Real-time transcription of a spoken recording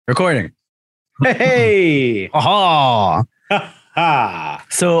Recording. Hey. Aha.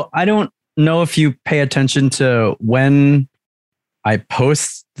 So I don't know if you pay attention to when I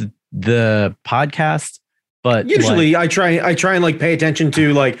post the podcast, but usually I try and like pay attention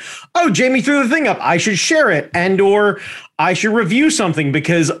to like, oh, Jamie threw the thing up, I should share it, and or I should review something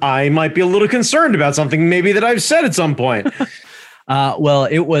because I might be a little concerned about something maybe that I've said at some point. Well,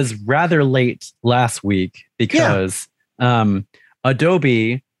 it was rather late last week because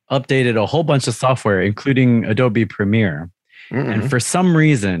Adobe updated a whole bunch of software, including Adobe Premiere. And for some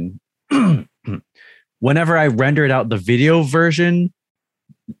reason, whenever I rendered out the video version,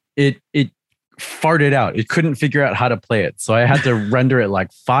 it farted out. It couldn't figure out how to play it. So I had to render it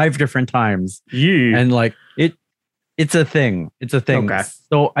like 5 different times. Yeah. And like it's a thing. It's a thing. Okay.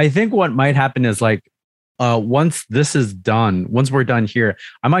 So I think what might happen is like once this is done, once we're done here,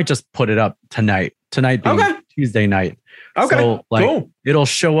 I might just put it up tonight. Tonight being Tuesday night. Okay. So like cool. It'll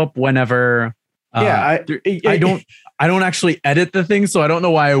show up whenever. I don't actually edit the thing, so I don't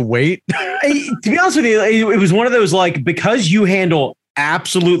know why I wait. To be honest with you, it was one of those like, because you handle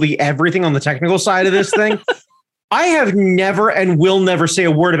absolutely everything on the technical side of this thing, I have never and will never say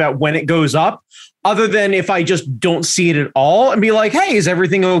a word about when it goes up, other than if I just don't see it at all and be like, hey, is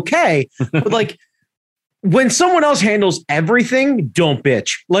everything okay? But like, when someone else handles everything, don't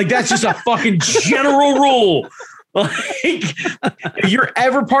bitch. Like, that's just a fucking general rule. Like, if you're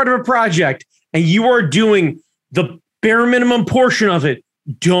ever part of a project and you are doing the bare minimum portion of it,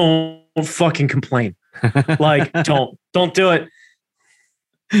 don't fucking complain. Like, don't do it.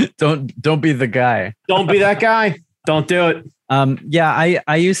 Don't be the guy. Don't be that guy. Don't do it.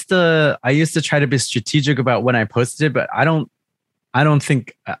 I used to try to be strategic about when I posted it, but I don't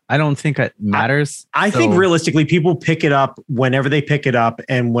think it matters. I think realistically, people pick it up whenever they pick it up.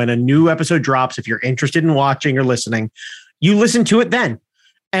 And when a new episode drops, if you're interested in watching or listening, you listen to it then.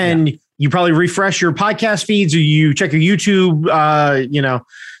 And you probably refresh your podcast feeds, or you check your YouTube,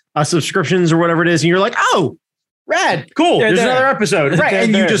 subscriptions or whatever it is. And you're like, oh, rad, cool. There's another episode. Right.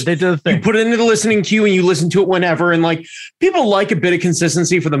 And you put it into the listening queue and you listen to it whenever. And like, people like a bit of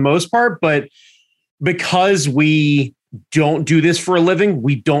consistency for the most part, but because we don't do this for a living,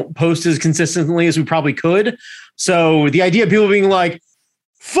 we don't post as consistently as we probably could. So the idea of people being like,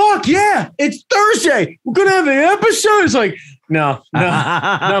 fuck yeah, it's Thursday, we're gonna have an episode, it's like, no,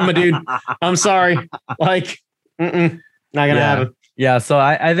 my dude, I'm sorry, like, not gonna happen. Yeah, so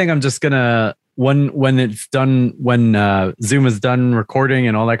I think I'm just gonna when it's done, when Zoom is done recording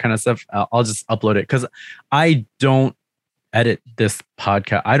and all that kind of stuff, I'll just upload it, because I don't edit this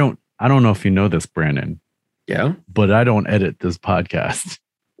podcast. I don't know if you know this, Brandon. Yeah, but I don't edit this podcast.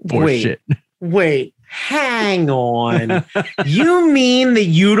 Wait, hang on. You mean that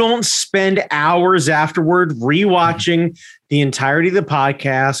you don't spend hours afterward rewatching the entirety of the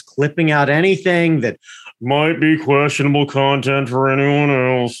podcast, clipping out anything that might be questionable content for anyone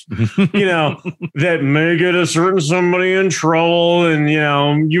else, that may get a certain somebody in trouble, and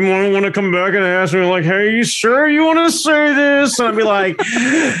you might want to come back and ask me like, hey, you sure you want to say this? And I'd be like,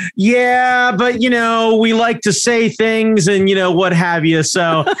 yeah, but we like to say things and what have you.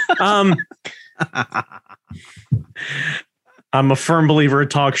 So I'm a firm believer,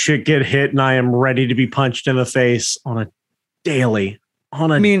 talk shit, get hit, and I am ready to be punched in the face on a daily.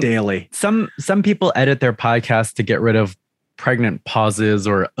 Daily. Some people edit their podcast to get rid of pregnant pauses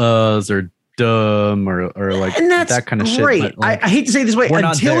or or dumb or like that kind of great. shit. Like, I hate to say it this way,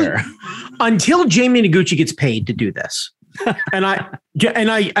 until Jamie Noguchi gets paid to do this. and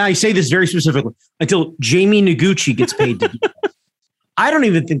I say this very specifically, until Jamie Noguchi gets paid to do this. I don't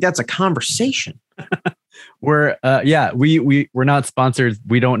even think that's a conversation. We're not sponsored.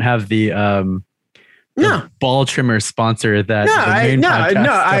 We don't have the ball trimmer sponsor that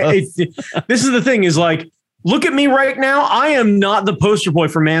this is the thing, is like, look at me right now. I am not the poster boy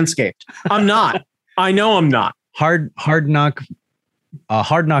for Manscaped. I'm not. I know I'm not. Hard Knock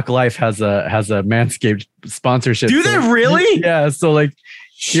Life has a Manscaped sponsorship. Do they really? Yeah. So like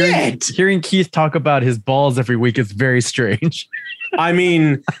hearing Keith talk about his balls every week is very strange. I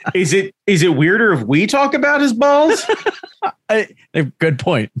mean, is it weirder if we talk about his balls? Good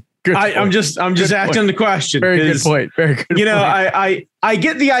point. I'm just asking the question. Very good point. Very good. Point. I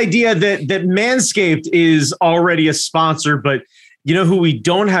get the idea that Manscaped is already a sponsor, but you know who we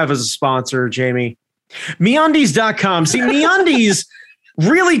don't have as a sponsor, Jamie? MeUndies.com. See, MeUndies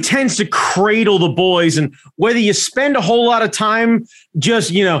really tends to cradle the boys, and whether you spend a whole lot of time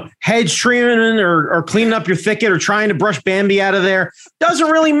just hedge trimming or cleaning up your thicket or trying to brush Bambi out of there, doesn't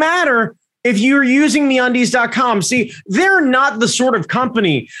really matter, if you're using MeUndies.com. See, they're not the sort of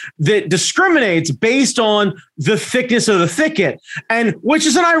company that discriminates based on the thickness of the thicket, and which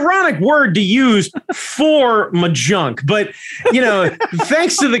is an ironic word to use for my junk. But,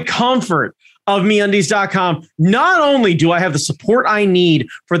 thanks to the comfort of MeUndies.com, not only do I have the support I need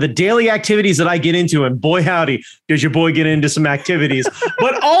for the daily activities that I get into, and boy howdy, does your boy get into some activities,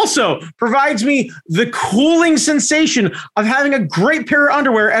 but also provides me the cooling sensation of having a great pair of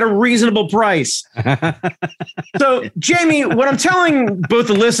underwear at a reasonable price. So, Jamie, what I'm telling both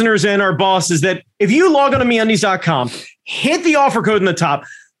the listeners and our boss is that if you log on to MeUndies.com, hit the offer code in the top,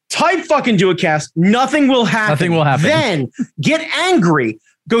 type fucking DoItCast, nothing will happen. Nothing will happen. Then get angry.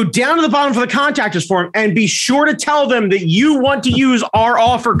 Go down to the bottom for the contact us form and be sure to tell them that you want to use our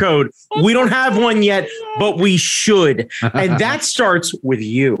offer code. We don't have one yet, but we should. And that starts with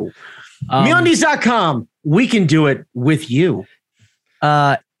you. MeUndies.com. We can do it with you.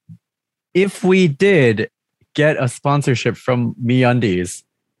 If we did get a sponsorship from MeUndies,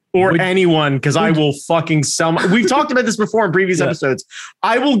 or anyone, because I will fucking sell we've talked about this before in previous episodes.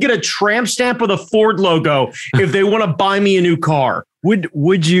 I will get a tramp stamp with a Ford logo if they want to buy me a new car.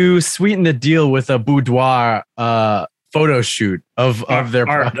 Would you sweeten the deal with a boudoir photo shoot of their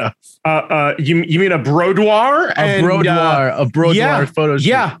products? You mean a broudoir? A broudoir photo shoot.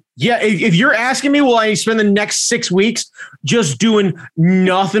 Yeah. If you're asking me, will I spend the next 6 weeks just doing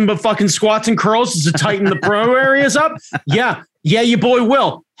nothing but fucking squats and curls to tighten the pro areas up? Yeah, your boy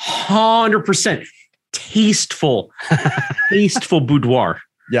will. 100%. Tasteful boudoir.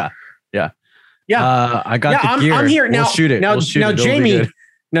 Yeah. I got the gear. I'm here now. We'll shoot it. Now, Jamie.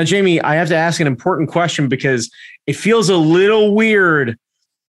 Now, Jamie, I have to ask an important question because it feels a little weird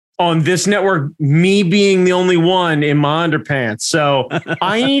on this network, me being the only one in my underpants. So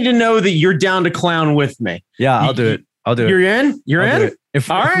I need to know that you're down to clown with me. Yeah, I'll do it. You're in? You're in? If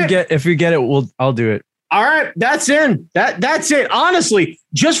we get it, I'll do it. All right, that's in. That's it. Honestly,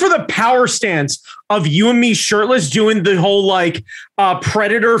 just for the power stance of you and me shirtless doing the whole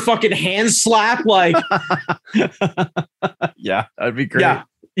Predator fucking hand slap, yeah, that'd be great.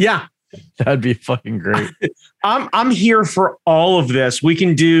 Yeah. That'd be fucking great. I'm here for all of this. We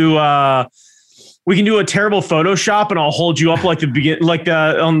can do a terrible Photoshop, and I'll hold you up like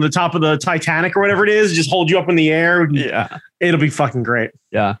on the top of the Titanic or whatever it is. Just hold you up in the air. Yeah, it'll be fucking great.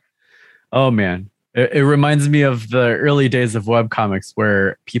 Yeah. Oh man. It reminds me of the early days of webcomics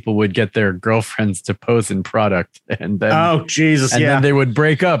where people would get their girlfriends to pose in product, and then then they would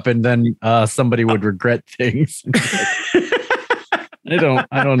break up, and then somebody would regret things. I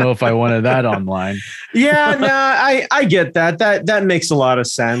don't know if I wanted that online. Yeah, no, I get that. That makes a lot of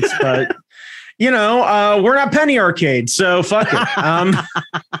sense, but we're not Penny Arcade, so fuck it.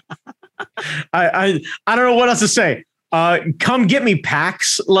 I don't know what else to say. Come get me,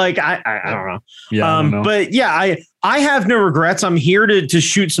 PAX. I don't know. Yeah, I don't know. But yeah, I have no regrets. I'm here to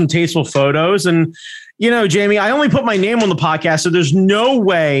shoot some tasteful photos. And, Jamie, I only put my name on the podcast, so there's no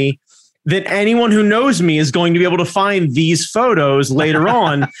way that anyone who knows me is going to be able to find these photos later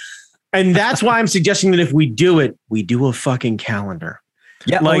on. And that's why I'm suggesting that if we do it, we do a fucking calendar.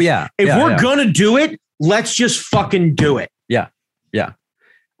 Yeah. If we're going to do it, let's just fucking do it. Yeah.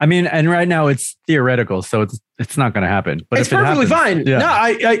 I mean, and right now it's theoretical, so it's not going to happen. But it's perfectly fine. Yeah.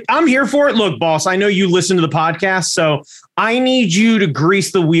 No, I'm here for it. Look, boss, I know you listen to the podcast, so I need you to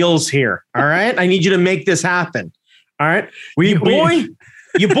grease the wheels here. All right, I need you to make this happen. All right, your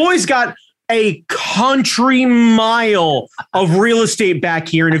boy's got a country mile of real estate back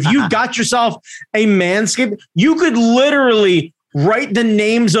here, and if you got yourself a Manscaped, you could literally write the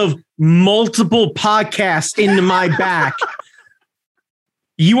names of multiple podcasts into my back.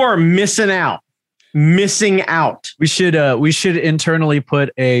 You are missing out. We should internally put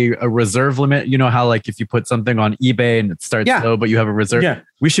a reserve limit. You know how if you put something on eBay and it starts low, but you have a reserve. Yeah.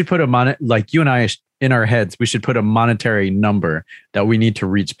 We should put you and I in our heads. We should put a monetary number that we need to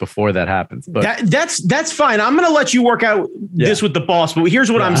reach before that happens. But that's fine. I'm going to let you work out this with the boss. But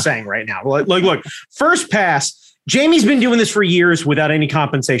here's what I'm saying right now. Look, first pass. Jamie's been doing this for years without any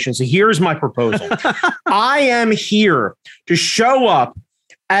compensation. So here's my proposal. I am here to show up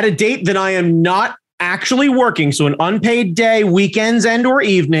at a date that I am not actually working. So an unpaid day, weekends and or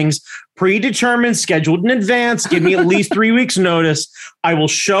evenings, predetermined, scheduled in advance. Give me at least 3 weeks notice. I will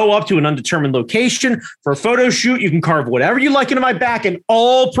show up to an undetermined location for a photo shoot. You can carve whatever you like into my back, and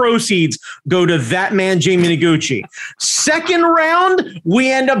all proceeds go to that man, Jamie Noguchi. Second round, we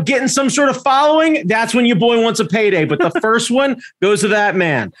end up getting some sort of following. That's when your boy wants a payday. But the first one goes to that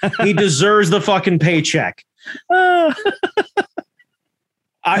man. He deserves the fucking paycheck.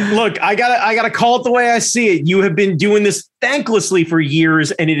 I gotta call it the way I see it. You have been doing this thanklessly for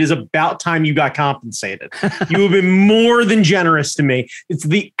years, and it is about time you got compensated. You have been more than generous to me. It's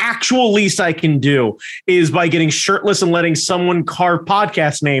the actual least I can do is by getting shirtless and letting someone carve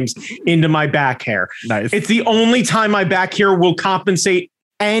podcast names into my back hair. Nice. It's the only time my back hair will compensate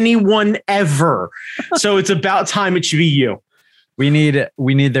anyone ever. So it's about time it should be you. We need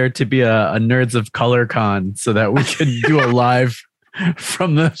there to be a Nerds of Color Con so that we can do a live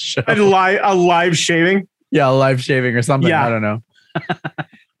from the show. A live shaving? Yeah, a live shaving or something. Yeah. I don't know.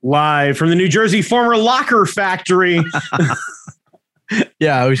 Live from the New Jersey former locker factory.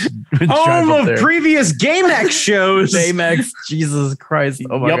 Yeah, we should home of previous GameX shows. GameX, Jesus Christ.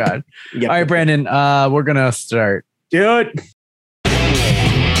 Oh my God. Yep. All right, Brandon, we're going to start. Do it.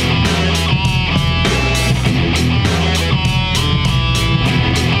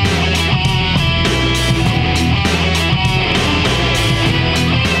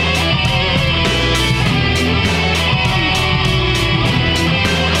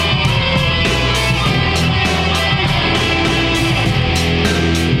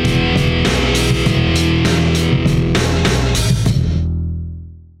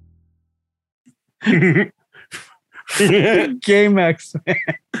 GameX.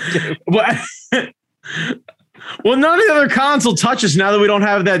 Well, none of the other console touches now that we don't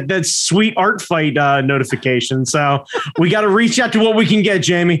have that sweet art fight notification. So we got to reach out to what we can get,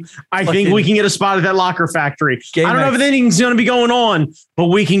 Jamie. I think we can get a spot at that locker factory. GameX. I don't know if anything's going to be going on, but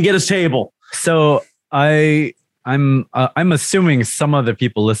we can get a table. So I'm assuming some of the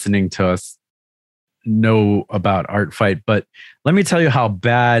people listening to us know about Art Fight, but let me tell you how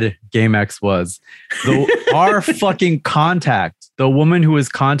bad GameX was. Our fucking contact, the woman who was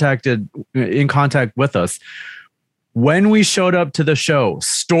in contact with us, when we showed up to the show,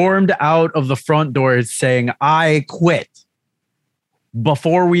 stormed out of the front doors saying, "I quit,"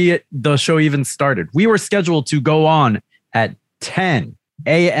 before the show even started. We were scheduled to go on at 10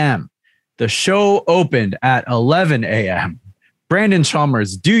 a.m. The show opened at 11 a.m. Brandon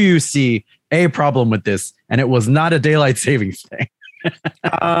Chalmers, do you see a problem with this? And it was not a daylight savings thing.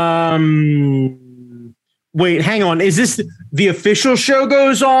 Wait, hang on. Is this the official show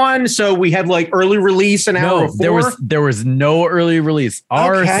goes on? So we had like early release an hour before? There was no early release.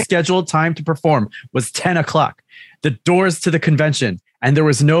 Our scheduled time to perform was 10 o'clock. The doors to the convention, and there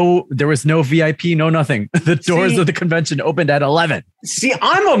was no VIP, no nothing. The doors of the convention opened at 11. See,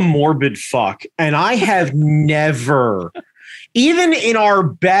 I'm a morbid fuck, and I have never, even in our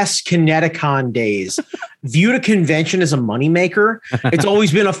best Kineticon days, viewed a convention as a moneymaker. It's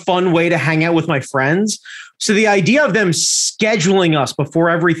always been a fun way to hang out with my friends. So the idea of them scheduling us before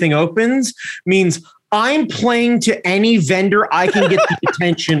everything opens means I'm playing to any vendor I can get the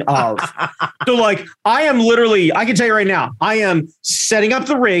attention of. So like, I can tell you right now, I am setting up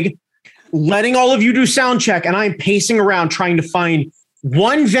the rig, letting all of you do sound check, and I'm pacing around trying to find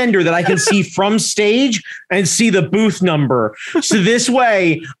one vendor that I can see from stage and see the booth number. So this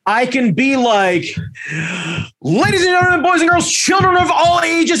way I can be like, ladies and gentlemen, boys and girls, children of all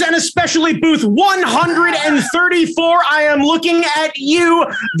ages, and especially booth 134. I am looking at you,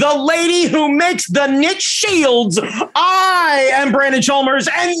 the lady who makes the knit shields. I am Brandon Chalmers,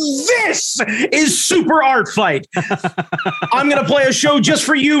 and this is Super Art Fight. I'm going to play a show just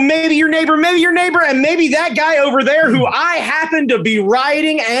for you, maybe your neighbor, and maybe that guy over there who I happen to be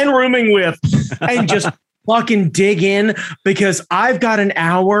riding and rooming with, and just fucking dig in, because I've got an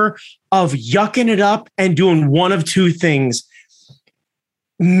hour of yucking it up and doing one of two things: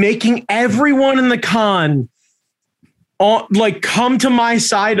 making everyone in the con come to my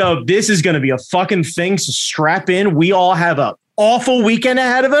side of this is going to be a fucking thing, so strap in. We all have a awful weekend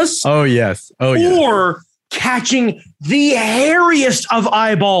ahead of us. Oh yes. Or catching the hairiest of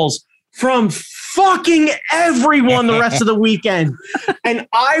eyeballs from fucking everyone the rest of the weekend. And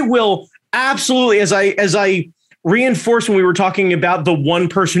I will absolutely, as I reinforced when we were talking about the one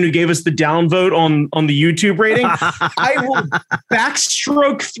person who gave us the downvote on the YouTube rating, I will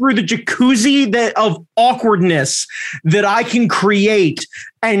backstroke through the jacuzzi of awkwardness that I can create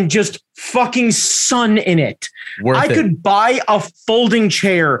and just fucking sun in it. I could buy a folding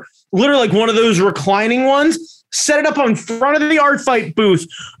chair, literally like one of those reclining ones, set it up on front of the Art Fight booth,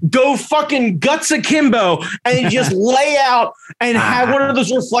 go fucking guts akimbo, and just lay out and have one of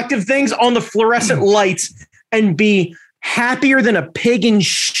those reflective things on the fluorescent lights and be happier than a pig in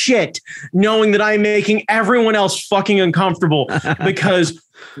shit, knowing that I'm making everyone else fucking uncomfortable, because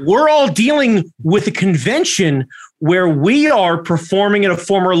we're all dealing with a convention where we are performing at a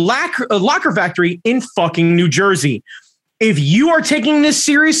former locker factory in fucking New Jersey. If you are taking this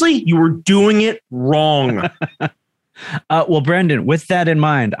seriously, you are doing it wrong. Well, Brandon, with that in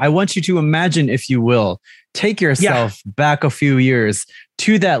mind, I want you to imagine, if you will, take yourself back a few years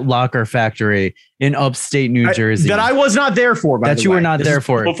to that locker factory in upstate New Jersey that I was not there for. That you were not there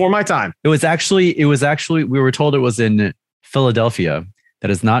for before my time. It was actually. We were told it was in Philadelphia. That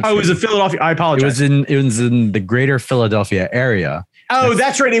is not. Oh, it was in Philadelphia. I apologize. It was in the greater Philadelphia area. Oh,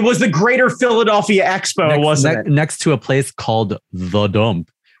 that's right. It was the Greater Philadelphia Expo, wasn't it? Next to a place called The Dump,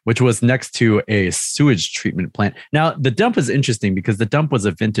 which was next to a sewage treatment plant. Now, The Dump is interesting because The Dump was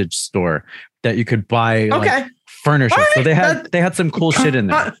a vintage store that you could buy furniture. Right. So they had some cool shit in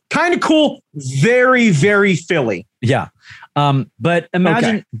there. Kind of cool. Very, very Philly. Yeah. But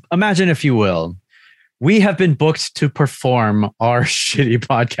imagine, if you will, we have been booked to perform our shitty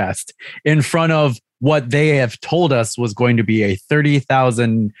podcast in front of what they have told us was going to be a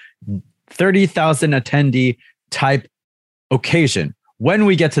 30,000 attendee type occasion. When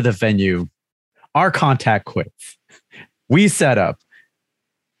we get to the venue, our contact quits. We set up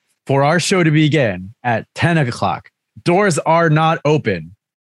for our show to begin at 10 o'clock. Doors are not open.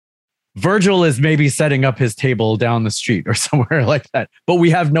 Virgil is maybe setting up his table down the street or somewhere like that. But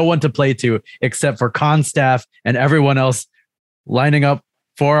we have no one to play to except for con staff and everyone else lining up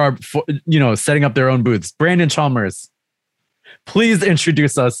for setting up their own booths. Brandon Chalmers, please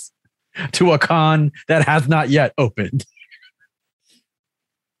introduce us to a con that has not yet opened.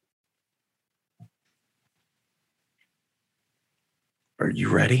 Are you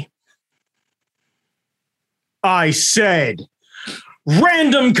ready? I said,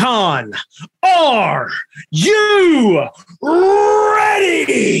 Random Con, are you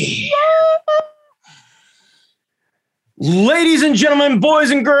ready? Ladies and gentlemen,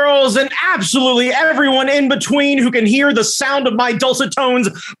 boys and girls, and absolutely everyone in between who can hear the sound of my dulcet tones,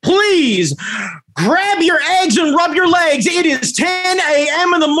 please grab your eggs and rub your legs. It is 10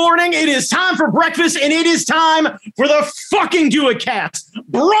 a.m. in the morning. It is time for breakfast, and it is time for the fucking Do-It-Cast,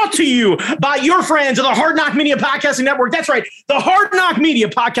 brought to you by your friends of the Hard Knock Media Podcasting Network. That's right, the Hard Knock Media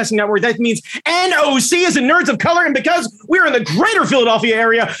Podcasting Network. That means NOC as in Nerds of Color, and because we're in the greater Philadelphia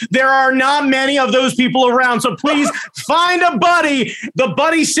area, there are not many of those people around, so please find a buddy. The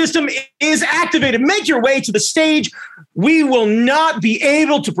buddy system is activated. Make your way to the stage. We will not be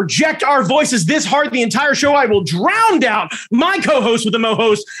able to project our voices this hard the entire show. I will drown out my co-host with the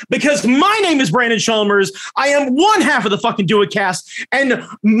mo-host because my name is Brandon Chalmers. I am one half of the fucking Do-It-Cast, and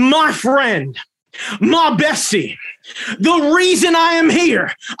my friend, my bestie, the reason I am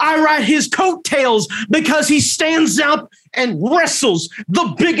here, I ride his coattails because he stands up and wrestles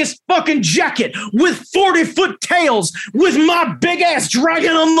the biggest fucking jacket with 40-foot tails with my big ass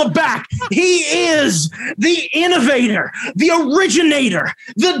dragon on the back. He is the innovator, the originator,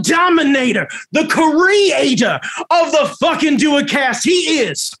 the dominator, the creator of the fucking Do-It-Cast. He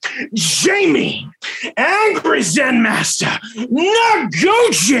is Jamie, Angry Zen Master,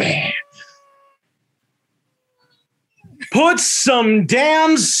 Noguchi. Put some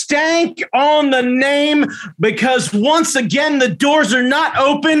damn stank on the name because once again, the doors are not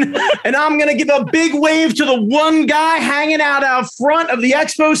open, and I'm going to give a big wave to the one guy hanging out front of the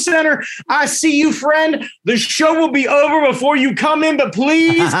Expo Center. I see you, friend. The show will be over before you come in, but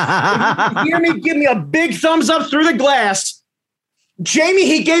please, if you hear me, give me a big thumbs up through the glass. Jamie,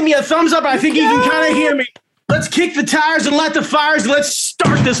 he gave me a thumbs up. I think he can kind of hear me. Let's kick the tires and light the fires. Let's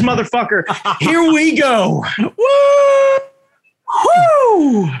start this motherfucker. Here we go. Woo!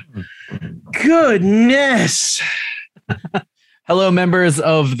 Woo! Goodness. Hello, members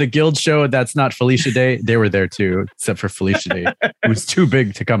of the Guild show. That's not Felicia Day. They were there too, except for Felicia Day. It was too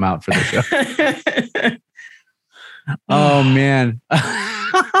big to come out for the show. Oh, man.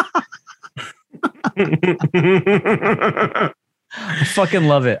 I fucking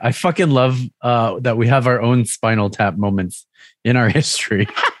love it. I fucking love that we have our own Spinal Tap moments in our history.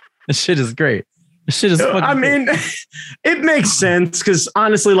 This shit is great. This shit is fucking great. It makes sense because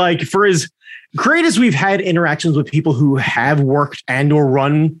honestly, like, for as great as we've had interactions with people who have worked and or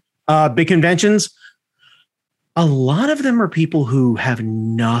run big conventions, a lot of them are people who have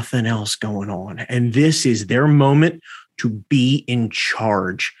nothing else going on. And this is their moment to be in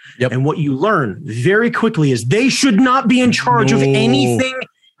charge. Yep. And what you learn very quickly is they should not be in charge of anything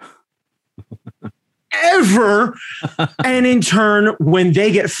ever. And in turn, when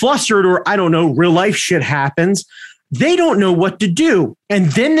they get flustered or, I don't know, real life shit happens, they don't know what to do. And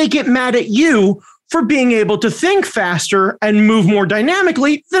then they get mad at you for being able to think faster and move more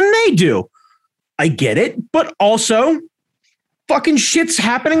dynamically than they do. I get it, but also fucking shit's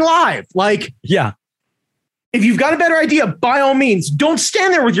happening live. Like, yeah. If you've got a better idea, by all means, don't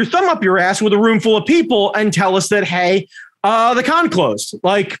stand there with your thumb up your ass with a room full of people and tell us that, hey, the con closed.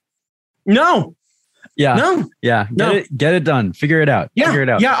 Like, no. Yeah. No. Yeah. Get it done. Figure it out. Yeah. Figure it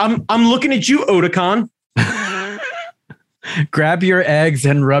out. Yeah. I'm looking at you, Otakon. Grab your eggs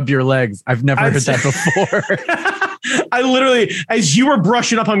and rub your legs. I've never heard that before. I literally, as you were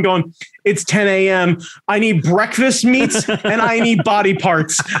brushing up, I'm going, it's 10 a.m. I need breakfast meats and I need body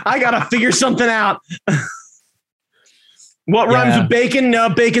parts. I got to figure something out. What rhymes with bacon? No,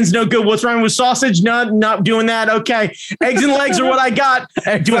 bacon's no good. What's rhymes with sausage? No, not doing that. Okay. Eggs and legs are what I got.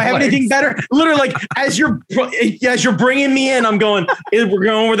 Do I have anything better? Literally, like as you're bringing me in, I'm going, we're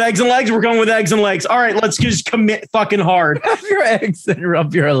going with eggs and legs. We're going with eggs and legs. All right, let's just commit fucking hard. Rub your eggs and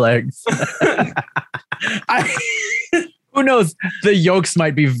rub your legs. Who knows? The yolks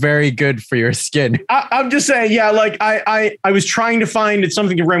might be very good for your skin. I'm just saying, yeah, like I was trying to find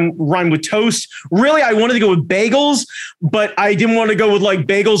something to rhyme with toast. Really, I wanted to go with bagels, but I didn't want to go with like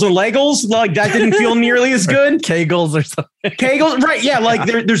bagels and legals. Like that didn't feel nearly as good. Kegels or something. Kegels, right. Yeah, like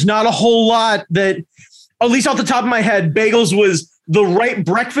there's not a whole lot that, at least off the top of my head, bagels was the right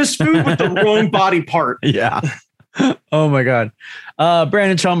breakfast food with the wrong body part. Yeah. Oh my God.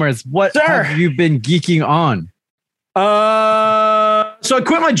 Brandon Chalmers, what have you been geeking on? So I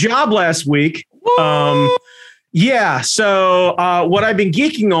quit my job last week. Yeah. So what I've been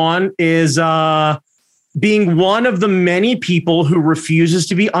geeking on is being one of the many people who refuses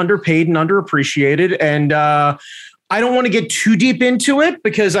to be underpaid and underappreciated. And I don't want to get too deep into it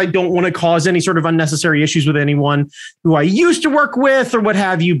because I don't want to cause any sort of unnecessary issues with anyone who I used to work with or what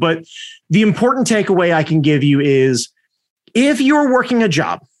have you. But the important takeaway I can give you is if you're working a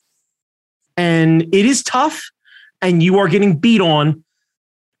job and it is tough, and you are getting beat on,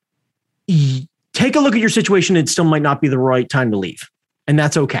 take a look at your situation. It still might not be the right time to leave. And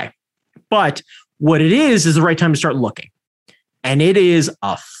that's okay. But what it is the right time to start looking. And it is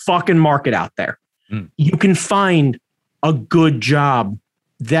a fucking market out there. You can find a good job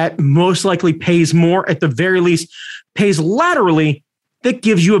that most likely pays more, at the very least, pays laterally, that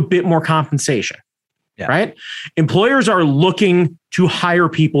gives you a bit more compensation. Yeah. Right? Employers are looking to hire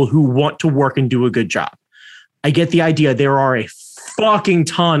people who want to work and do a good job. I get the idea. There are a fucking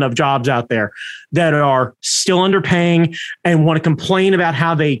ton of jobs out there that are still underpaying and want to complain about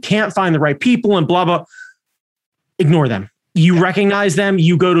how they can't find the right people and blah, blah. Ignore them. You recognize them.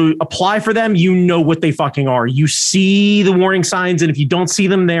 You go to apply for them. You know what they fucking are. You see the warning signs. And if you don't see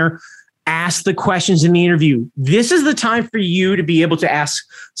them there, ask the questions in the interview. This is the time for you to be able to ask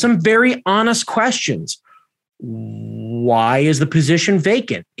some very honest questions. Why is the position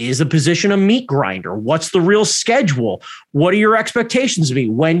vacant? Is the position a meat grinder? What's the real schedule? What are your expectations to be?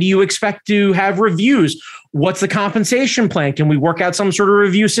 When do you expect to have reviews? What's the compensation plan? Can we work out some sort of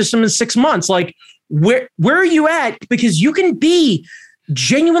review system in 6 months? Like, where are you at? Because you can be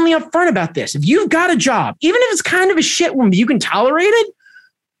genuinely upfront about this. If you've got a job, even if it's kind of a shit one, but you can tolerate it,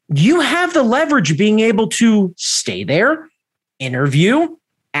 you have the leverage of being able to stay there, interview,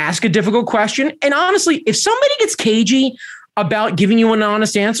 ask a difficult question. And honestly, if somebody gets cagey about giving you an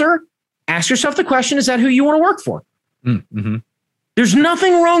honest answer, ask yourself the question, is that who you want to work for? Mm-hmm. There's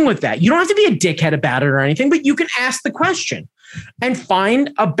nothing wrong with that. You don't have to be a dickhead about it or anything, but you can ask the question and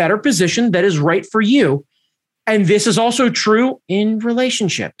find a better position that is right for you. And this is also true in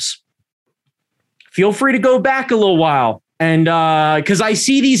relationships. Feel free to go back a little while. And because I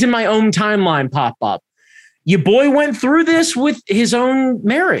see these in my own timeline pop up. Your boy went through this with his own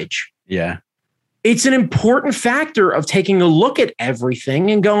marriage. Yeah. It's an important factor of taking a look at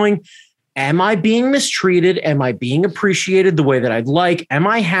everything and going, am I being mistreated? Am I being appreciated the way that I'd like? Am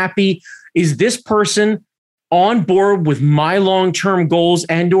I happy? Is this person on board with my long-term goals,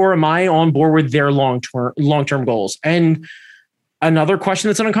 and or am I on board with their long-term goals? And another question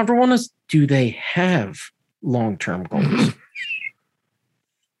that's an uncomfortable one is, do they have long-term goals?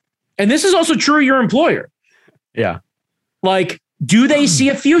 And this is also true of your employer. Yeah. Like, do they see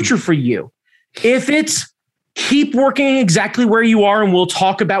a future for you? If it's keep working exactly where you are, and we'll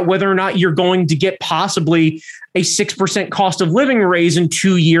talk about whether or not you're going to get possibly a 6% cost of living raise in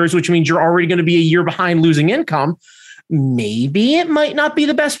 2 years, which means you're already going to be a year behind losing income. Maybe it might not be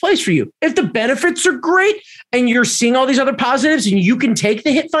the best place for you. If the benefits are great and you're seeing all these other positives and you can take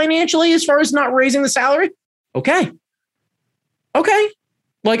the hit financially as far as not raising the salary, okay.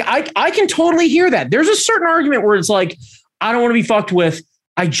 Like, I can totally hear that. There's a certain argument where it's like, I don't want to be fucked with.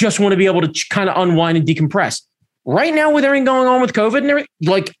 I just want to be able to kind of unwind and decompress. Right now, with everything going on with COVID and everything,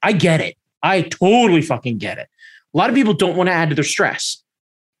 like, I get it. I totally fucking get it. A lot of people don't want to add to their stress.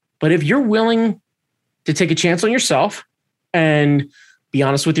 But if you're willing to take a chance on yourself and be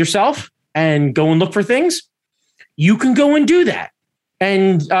honest with yourself and go and look for things, you can go and do that.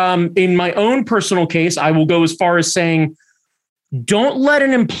 And in my own personal case, I will go as far as saying, Don't let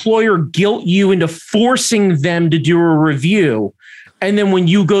an employer guilt you into forcing them to do a review. And then when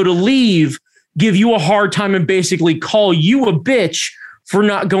you go to leave, give you a hard time and basically call you a bitch for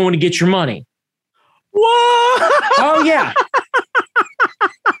not going to get your money. What? Oh, yeah.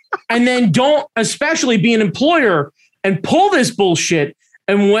 And then don't especially be an employer and pull this bullshit.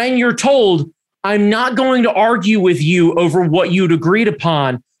 And when you're told, I'm not going to argue with you over what you'd agreed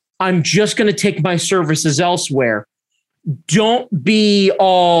upon, I'm just going to take my services elsewhere. Don't be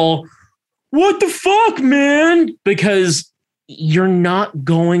all, what the fuck, man? Because you're not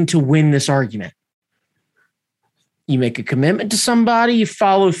going to win this argument. You make a commitment to somebody, you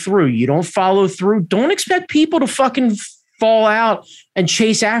follow through. You don't follow through, don't expect people to fucking fall out and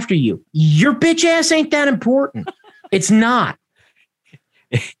chase after you. Your bitch ass ain't that important. It's not.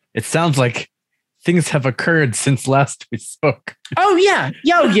 It sounds like things have occurred since last we spoke. Oh, yeah.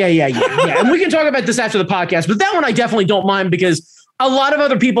 Yeah. And we can talk about this after the podcast, but that one I definitely don't mind because a lot of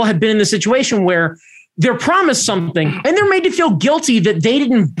other people have been in the situation where they're promised something and they're made to feel guilty that they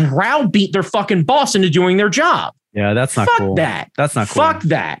didn't browbeat their fucking boss into doing their job. Yeah, that's not cool. That's not cool. Fuck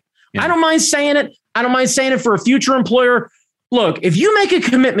that. Yeah. I don't mind saying it. I don't mind saying it for a future employer. Look, if you make a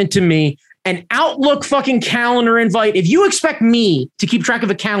commitment to me, an Outlook fucking calendar invite, if you expect me to keep track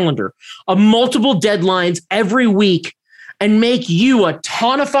of a calendar of multiple deadlines every week and make you a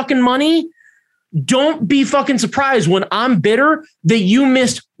ton of fucking money, don't be fucking surprised when I'm bitter that you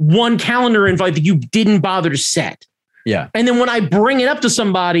missed one calendar invite that you didn't bother to set. Yeah. And then when I bring it up to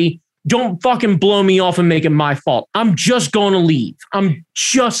somebody, don't fucking blow me off and make it my fault. I'm just going to leave.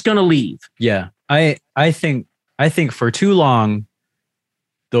 Yeah. I think for too long,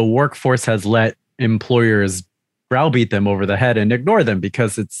 the workforce has let employers browbeat them over the head and ignore them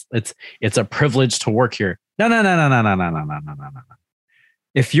because it's a privilege to work here. No.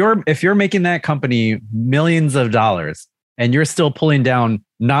 If you're making that company millions of dollars and you're still pulling down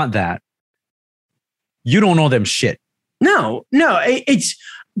not that, you don't know them shit. No, it's.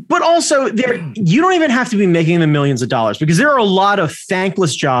 But also, you don't even have to be making the millions of dollars because there are a lot of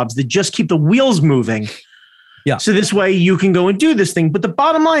thankless jobs that just keep the wheels moving. Yeah. So this way you can go and do this thing. But the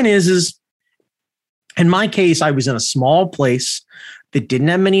bottom line is in my case, I was in a small place that didn't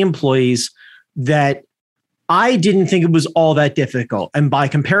have many employees, that I didn't think it was all that difficult. And by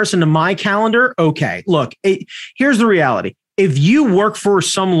comparison to my calendar, okay, look, here's the reality. If you work for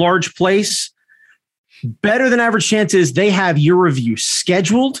some large place, better than average chances they have your review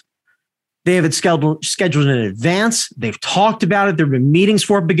scheduled. They have it scheduled in advance. They've talked about it. There have been meetings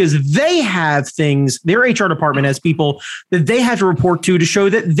for it because they have things. Their HR department has people that they have to report to show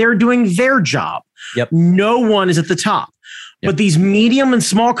that they're doing their job. Yep. No one is at the top. Yep. But these medium and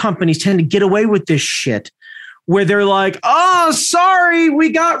small companies tend to get away with this shit where they're like, oh, sorry, we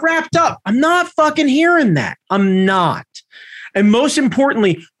got wrapped up. I'm not fucking hearing that. I'm not. And most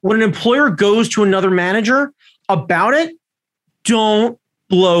importantly, when an employer goes to another manager about it, don't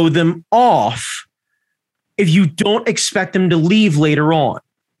blow them off if you don't expect them to leave later on.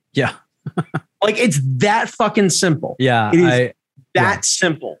 Yeah. Like it's that fucking simple. Yeah. It is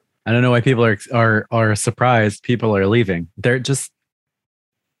simple. I don't know why people are surprised people are leaving. They're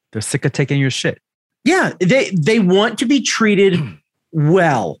sick of taking your shit. Yeah. They want to be treated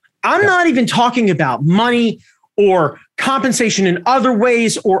well. I'm not even talking about money or compensation in other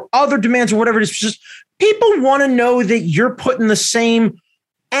ways or other demands or whatever it is. Just people want to know that you're putting the same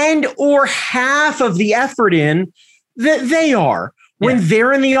and or half of the effort in that they are. When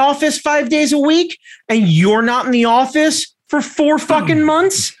they're in the office 5 days a week and you're not in the office for 4 fucking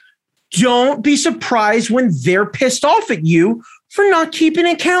months, don't be surprised when they're pissed off at you for not keeping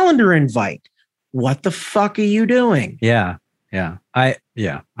a calendar invite. What the fuck are you doing? Yeah.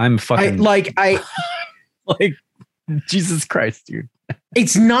 I'm fucking like Jesus Christ, dude.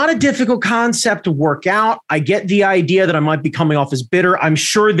 It's not a difficult concept to work out. I get the idea that I might be coming off as bitter. I'm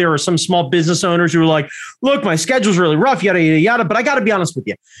sure there are some small business owners who are like, look, my schedule's really rough, yada, yada, yada. But I got to be honest with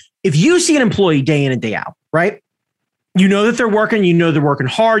you. If you see an employee day in and day out, right? You know that they're working. You know they're working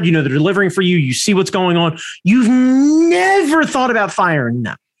hard. You know they're delivering for you. You see what's going on. You've never thought about firing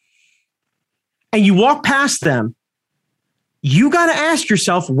them. And you walk past them. You got to ask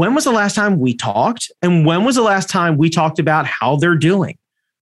yourself, when was the last time we talked? And when was the last time we talked about how they're doing?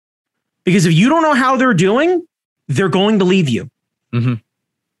 Because if you don't know how they're doing, they're going to leave you. Mm-hmm.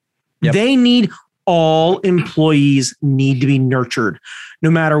 Yep. All employees need to be nurtured, no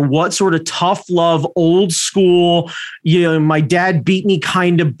matter what sort of tough love, old school, my dad beat me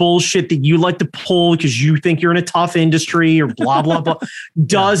kind of bullshit that you like to pull because you think you're in a tough industry or blah, blah, blah. It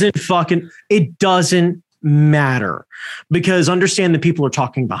doesn't matter, because understand that people are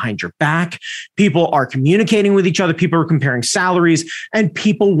talking behind your back. People are communicating with each other. People are comparing salaries, and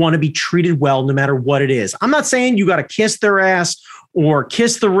people want to be treated well no matter what it is. I'm not saying you got to kiss their ass or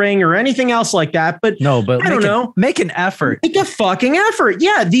kiss the ring or anything else like that, but no, but I don't know. Make an effort. Make a fucking effort.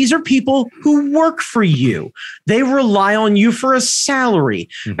 Yeah, these are people who work for you. They rely on you for a salary.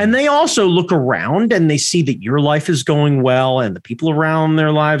 Mm-hmm. And they also look around and they see that your life is going well and the people around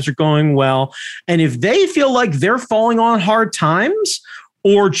their lives are going well. And if they feel like they're falling on hard times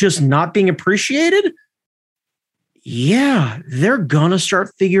or just not being appreciated, yeah, they're gonna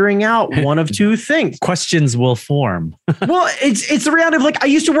start figuring out one of two things. Questions will form. Well, it's the reality of, like, I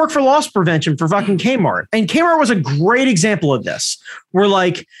used to work for loss prevention for fucking Kmart, and Kmart was a great example of this, where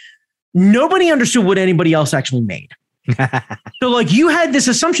like nobody understood what anybody else actually made. So like you had this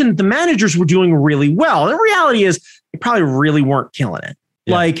assumption that the managers were doing really well. And the reality is they probably really weren't killing it.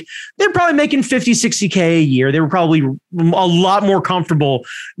 Yeah. Like they're probably making 50, 60K a year. They were probably a lot more comfortable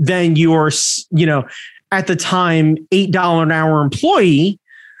than your, at the time, $8 an hour employee.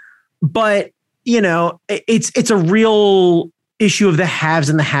 But, it's a real issue of the haves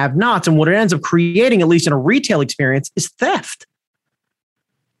and the have-nots. And what it ends up creating, at least in a retail experience, is theft.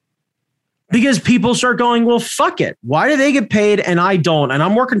 Because people start going, well, fuck it. Why do they get paid and I don't? And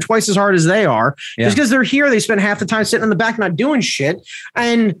I'm working twice as hard as they are. Yeah. Just because they're here, they spend half the time sitting in the back not doing shit.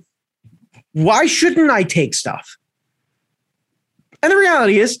 And why shouldn't I take stuff? And the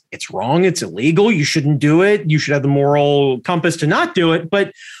reality is, it's wrong. It's illegal. You shouldn't do it. You should have the moral compass to not do it.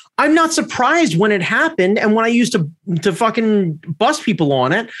 But I'm not surprised when it happened. And when I used to fucking bust people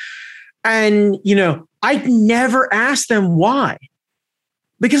on it. And, I'd never asked them why.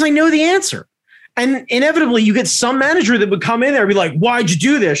 Because I know the answer. And inevitably, you get some manager that would come in there and be like, why'd you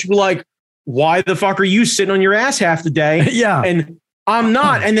do this? You'd be like, why the fuck are you sitting on your ass half the day? Yeah. And I'm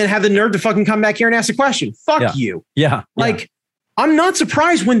not. And then have the nerve to fucking come back here and ask a question. Fuck you. Yeah. Like, I'm not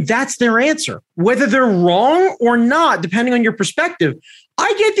surprised when that's their answer, whether they're wrong or not, depending on your perspective.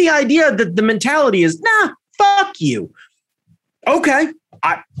 I get the idea that the mentality is, nah, fuck you. Okay.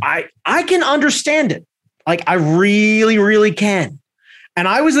 I can understand it. Like, I really, really can. And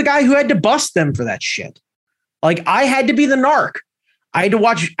I was the guy who had to bust them for that shit. Like, I had to be the narc. I had to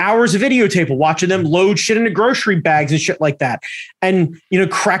watch hours of videotape of watching them load shit into grocery bags and shit like that. And,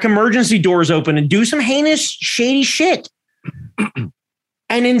 crack emergency doors open and do some heinous, shady shit.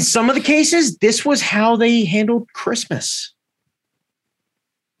 And in some of the cases, this was how they handled Christmas.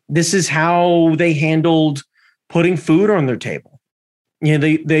 This is how they handled putting food on their table.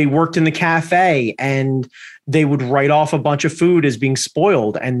 They worked in the cafe and they would write off a bunch of food as being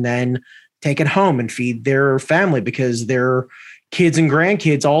spoiled and then take it home and feed their family because their kids and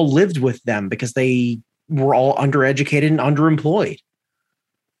grandkids all lived with them because they were all undereducated and underemployed.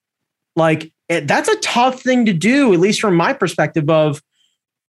 Like, that's a tough thing to do, at least from my perspective of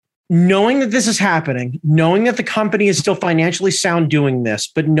knowing that this is happening, knowing that the company is still financially sound doing this,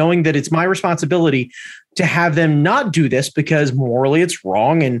 but knowing that it's my responsibility to have them not do this because morally it's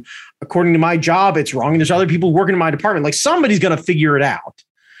wrong. And according to my job, it's wrong. And there's other people working in my department. Like, somebody's going to figure it out.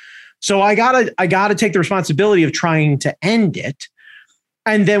 So I gotta take the responsibility of trying to end it.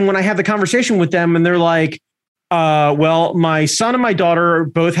 And then when I have the conversation with them and they're like, well, my son and my daughter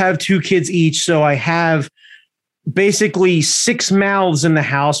both have 2 kids each. So I have basically 6 mouths in the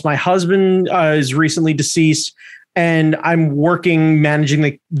house. My husband is recently deceased and I'm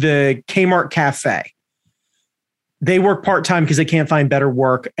managing the Kmart cafe. They work part-time because they can't find better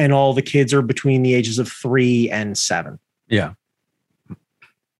work. And all the kids are between the ages of 3 and 7. Yeah.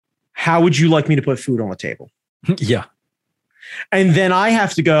 How would you like me to put food on the table? Yeah. And then I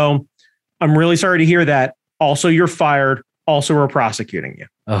have to go, I'm really sorry to hear that. Also, you're fired. Also, we're prosecuting you.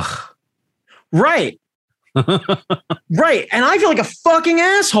 Ugh. Right. Right. And I feel like a fucking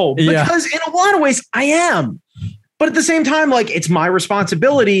asshole because in a lot of ways I am. But at the same time, like, it's my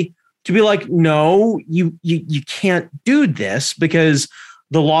responsibility to be like, no, you can't do this because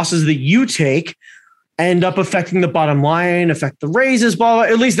the losses that you take end up affecting the bottom line, affect the raises, blah, blah.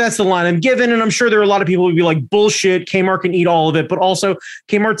 At least that's the line I'm given. And I'm sure there are a lot of people who would be like, bullshit, Kmart can eat all of it. But also,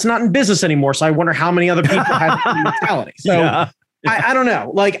 Kmart's not in business anymore. So I wonder how many other people have the mentality. So I don't know.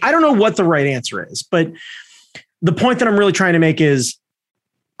 Like, I don't know what the right answer is. But the point that I'm really trying to make is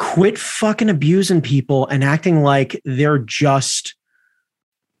quit fucking abusing people and acting like they're just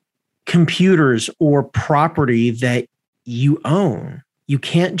computers or property that you own. You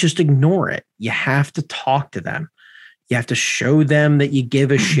can't just ignore it. You have to talk to them. You have to show them that you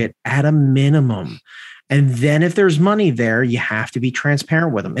give a shit at a minimum. And then if there's money there, you have to be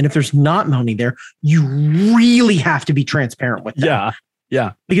transparent with them. And if there's not money there, you really have to be transparent with them. Yeah.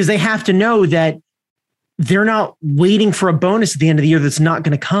 Yeah. Because they have to know that they're not waiting for a bonus at the end of the year that's not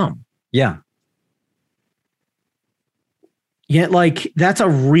going to come. Yeah. Yet, like, that's a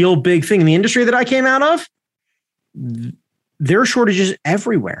real big thing in the industry that I came out of. There are shortages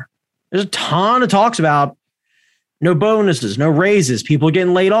everywhere. There's a ton of talks about no bonuses, no raises, people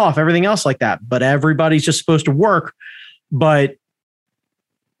getting laid off, everything else like that. But everybody's just supposed to work. But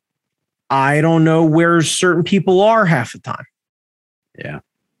I don't know where certain people are half the time. Yeah.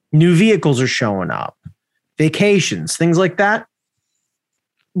 New vehicles are showing up, vacations, things like that.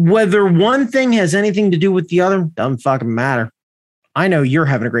 Whether one thing has anything to do with the other doesn't fucking matter. I know you're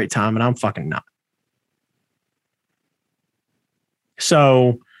having a great time and I'm fucking not.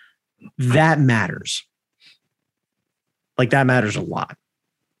 So that matters. Like, that matters a lot.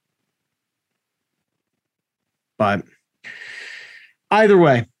 But either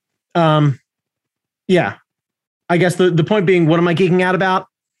way, yeah. I guess the point being, what am I geeking out about?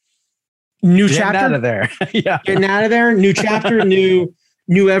 New Getting chapter. out of there. Yeah. Getting out of there. New chapter, new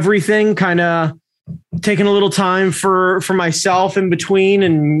everything, kind of taking a little time for myself in between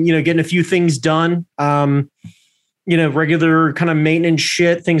and, getting a few things done. Regular kind of maintenance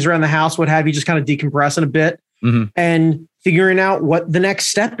shit, things around the house, what have you, just kind of decompressing a bit and figuring out what the next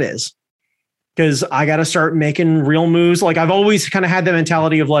step is. Because I got to start making real moves. Like, I've always kind of had the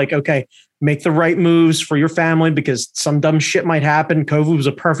mentality of like, okay, make the right moves for your family because some dumb shit might happen. COVID was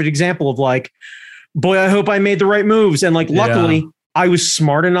a perfect example of like, boy, I hope I made the right moves. And like, luckily I was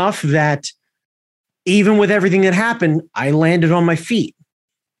smart enough that even with everything that happened, I landed on my feet.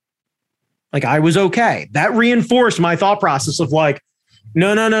 Like, I was okay. That reinforced my thought process of like,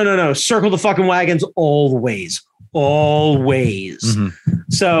 no. Circle the fucking wagons always.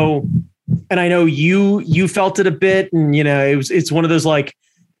 So, and I know you felt it a bit, and it's one of those, like,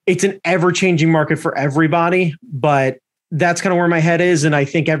 it's an ever-changing market for everybody, but that's kind of where my head is. And I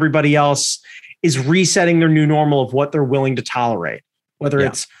think everybody else is resetting their new normal of what they're willing to tolerate, whether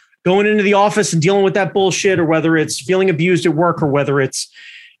it's going into the office and dealing with that bullshit, or whether it's feeling abused at work, or whether it's,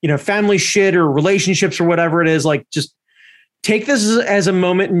 family shit or relationships or whatever it is. Like, just take this as a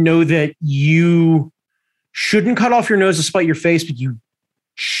moment and know that you shouldn't cut off your nose to spite your face, but you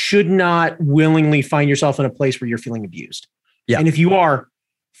should not willingly find yourself in a place where you're feeling abused. Yeah. And if you are,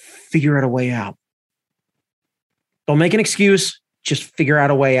 figure out a way out. Don't make an excuse. Just figure out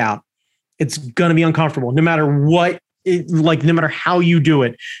a way out. It's going to be uncomfortable no matter what, no matter how you do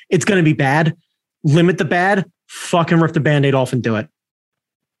it. It's going to be bad. Limit the bad. Fucking rip the Band-Aid off and do it.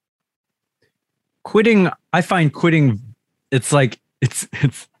 Quitting, I find quitting, it's like,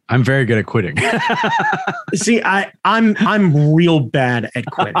 I'm very good at quitting. See, I'm real bad at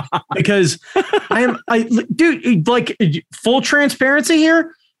quitting because dude, like, full transparency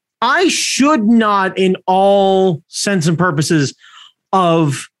here. I should not, in all sense and purposes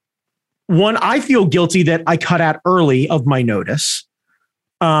of one, I feel guilty that I cut out early of my notice.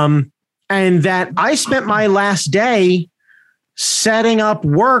 And that I spent my last day setting up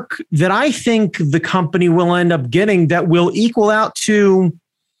work that I think the company will end up getting that will equal out to,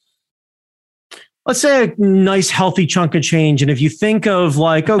 let's say, a nice healthy chunk of change. And if you think of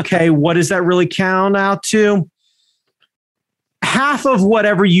like, okay, what does that really count out to? Half of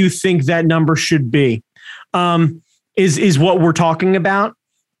whatever you think that number should be is what we're talking about.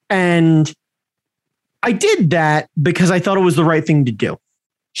 And I did that because I thought it was the right thing to do.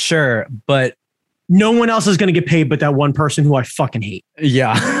 Sure, but no one else is going to get paid but that one person who I fucking hate.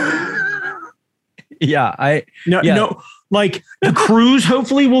 Yeah. No, like, the crews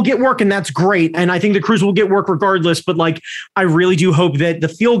hopefully will get work, and that's great. And I think the crews will get work regardless. But like, I really do hope that the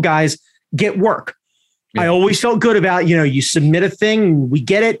field guys get work. Yeah. I always felt good about, you submit a thing, we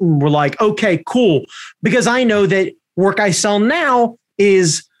get it, and we're like, okay, cool. Because I know that work I sell now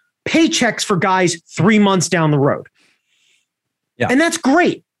is paychecks for guys 3 months down the road. Yeah. And that's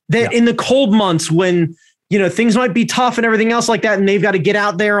great. That in the cold months when, things might be tough and everything else like that, and they've got to get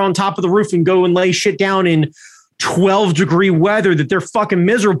out there on top of the roof and go and lay shit down in 12-degree weather, that they're fucking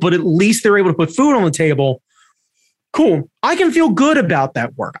miserable, but at least they're able to put food on the table. Cool. I can feel good about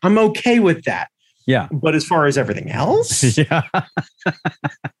that work. I'm okay with that. Yeah. But as far as everything else, yeah.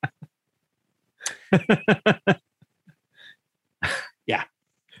 Yeah.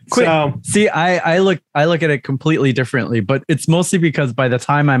 So, see, I look at it completely differently, but it's mostly because by the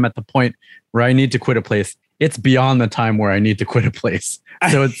time I'm at the point where I need to quit a place, it's beyond the time where I need to quit a place.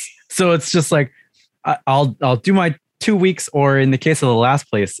 So it's just like, I'll do my 2 weeks, or in the case of the last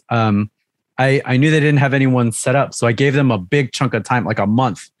place, I knew they didn't have anyone set up. So I gave them a big chunk of time, like a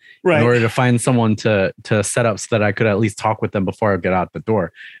month, in order to find someone to set up so that I could at least talk with them before I get out the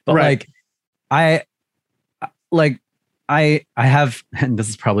door. But I have, and this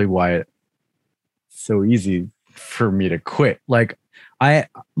is probably why so easy for me to quit. Like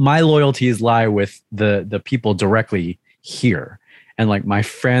my loyalties lie with the people directly here, and like my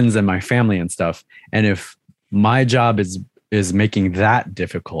friends and my family and stuff. And if my job is making that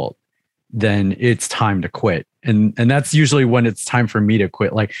difficult, then it's time to quit. And that's usually when it's time for me to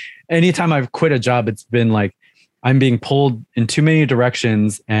quit. Like anytime I've quit a job, it's been like I'm being pulled in too many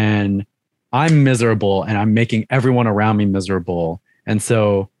directions and I'm miserable and I'm making everyone around me miserable. And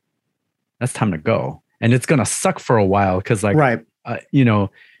so that's time to go. And it's going to suck for a while because like, right.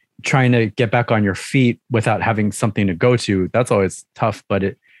 Trying to get back on your feet without having something to go to, that's always tough. But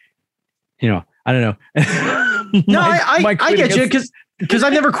I don't know. No, I get you because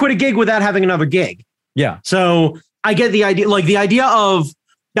I've never quit a gig without having another gig. Yeah. So I get the idea, like the idea of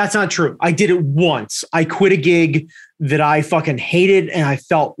that's not true. I did it once. I quit a gig that I fucking hated and I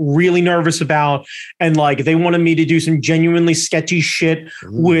felt really nervous about. And like they wanted me to do some genuinely sketchy shit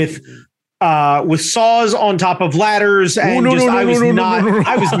with saws on top of ladders. And I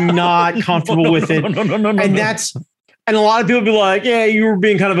was not comfortable with it. And a lot of people be like, yeah, you were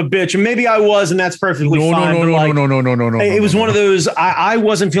being kind of a bitch. And maybe I was, and that's perfectly fine. No. It was one of those, I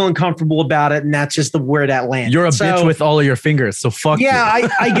wasn't feeling comfortable about it. And that's just where that landed. You're a bitch with all of your fingers. So fuck you.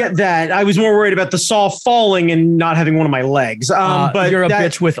 I get that. I was more worried about the saw falling and not having one of my legs. But you're a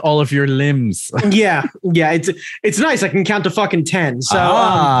bitch with all of your limbs. Yeah. It's nice. I can count to fucking 10.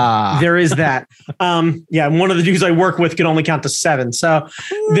 So there is that. One of the dudes I work with can only count to 7. So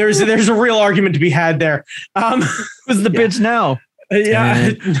there's a real argument to be had there. Who's the bitch now?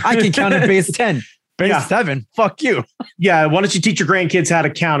 Yeah, I can count at base 10. Base 7. Fuck you. Yeah. Why don't you teach your grandkids how to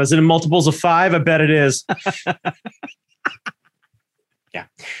count? Is it in multiples of 5? I bet it is. Yeah.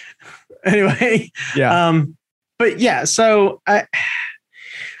 Anyway. Yeah. But yeah, so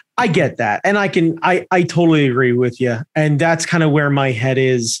I get that. And I totally agree with you. And that's kind of where my head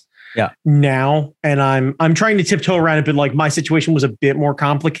is now. And I'm trying to tiptoe around it, but like my situation was a bit more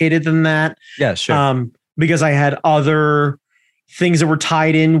complicated than that. Yeah, sure. Because I had other things that were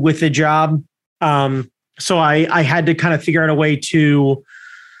tied in with the job. So I had to kind of figure out a way to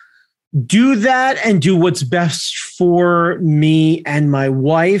do that and do what's best for me and my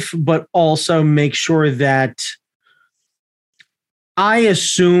wife, but also make sure that I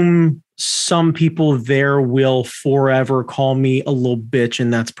assume some people there will forever call me a little bitch,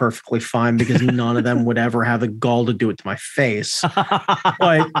 and that's perfectly fine because none of them would ever have the gall to do it to my face.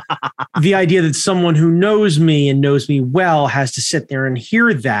 But the idea that someone who knows me and knows me well has to sit there and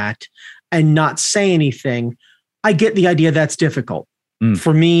hear that and not say anything, I get the idea that's difficult.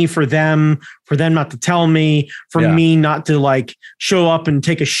 For me, for them not to tell me, for me not to like show up and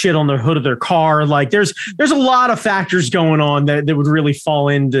take a shit on the hood of their car. Like there's a lot of factors going on that would really fall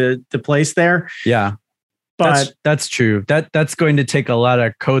into the place there. Yeah. But that's true. That's going to take a lot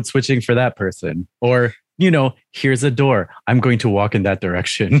of code switching for that person. Or, here's a door. I'm going to walk in that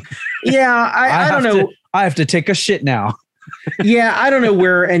direction. Yeah. I don't know. I have to take a shit now. Yeah, I don't know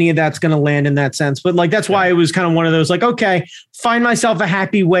where any of that's going to land in that sense, but like that's why it was kind of one of those like, okay, find myself a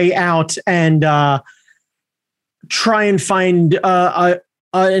happy way out and try and find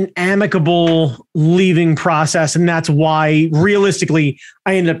an amicable leaving process. And that's why realistically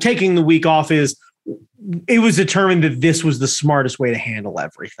I ended up taking the week off. It was determined that this was the smartest way to handle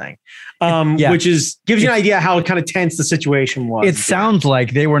everything, which gives you an idea how kind of tense the situation was. It sounds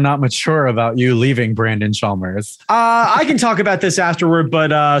like they were not mature about you leaving Brandon Chalmers. I can talk about this afterward,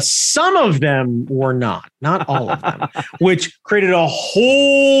 but some of them were not all of them, which created a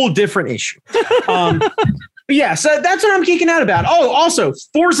whole different issue. Yeah, so that's what I'm geeking out about. Oh, also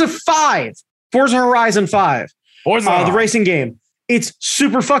Forza Horizon 5, the racing game. It's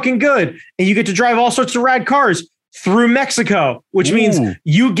super fucking good. And you get to drive all sorts of rad cars through Mexico, which means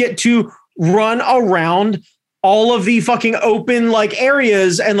you get to run around all of the fucking open like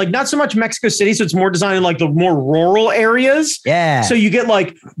areas and like not so much Mexico City. So it's more designed in like the more rural areas. Yeah. So you get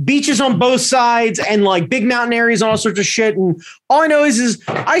like beaches on both sides and like big mountain areas and all sorts of shit. And all I know is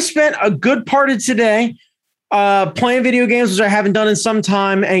I spent a good part of today playing video games, which I haven't done in some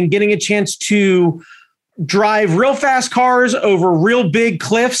time, and getting a chance to drive real fast cars over real big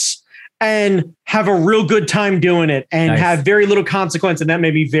cliffs and have a real good time doing it and have very little consequence. And that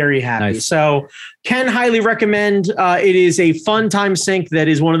made me very happy. Nice. So can highly recommend. It is a fun time sink. That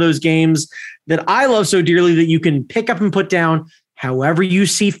is one of those games that I love so dearly that you can pick up and put down however you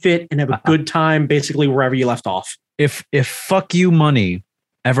see fit and have a good time, basically wherever you left off. If fuck you money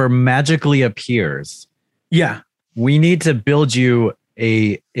ever magically appears, we need to build you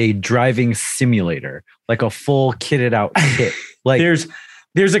a driving simulator, like a full kitted out kit. Like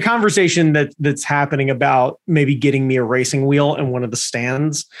There's a conversation that's happening about maybe getting me a racing wheel in one of the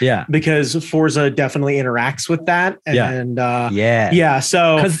stands. Yeah. Because Forza definitely interacts with that. And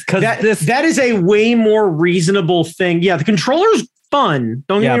so that is a way more reasonable thing. Yeah, the controller's fun.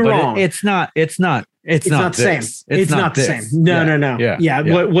 Don't get me wrong. It's not the same. It's not the same. No. Yeah.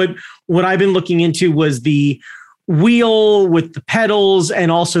 What I've been looking into was the wheel with the pedals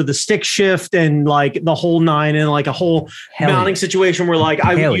and also the stick shift and like the whole nine and like a whole mounting situation where like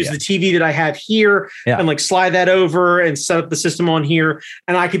I would use the TV that I have here and like slide that over and set up the system on here.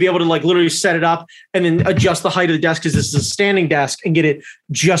 And I could be able to like literally set it up and then adjust the height of the desk because this is a standing desk and get it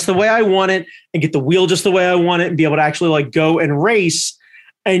just the way I want it and get the wheel just the way I want it and be able to actually like go and race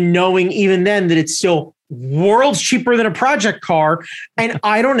and knowing even then that it's still worlds cheaper than a project car and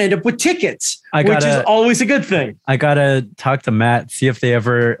I don't end up with tickets, which is always a good thing. I gotta talk to Matt, see if they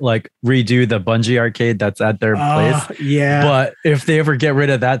ever like redo the Bungie arcade that's at their place. Yeah. But if they ever get rid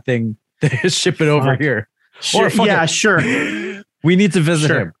of that thing, they ship it over here. Sure. Sure. We need to visit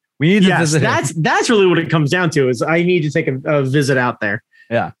him. We need to visit him. That's really what it comes down to is I need to take a visit out there.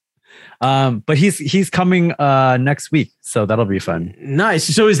 Yeah. But he's coming next week, so that'll be fun. Nice.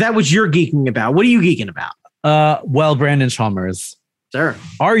 So is that what you're geeking about? What are you geeking about? Well, Brandon Chalmers, sir,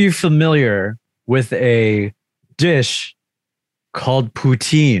 are you familiar with a dish called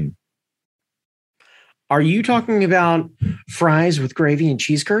poutine? Are you talking about fries with gravy and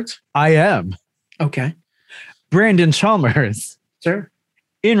cheese curds? I am. Okay. Brandon Chalmers, sir,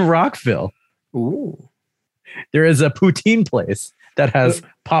 in Rockville. Ooh. There is a poutine place that has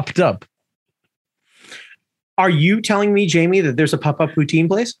popped up. Are you telling me, Jamie, that there's a pop-up poutine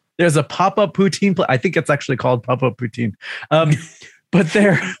place? There's a pop-up poutine place. I think it's actually called pop-up poutine. But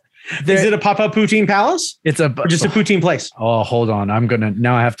there is it a pop-up poutine palace? It's or just a poutine place. Oh, hold on.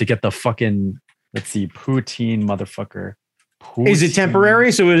 Now I have to get the fucking, let's see, poutine motherfucker. Poutine. Is it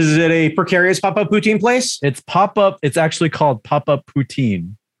temporary? So is it a precarious pop-up poutine place? It's pop-up. It's actually called pop-up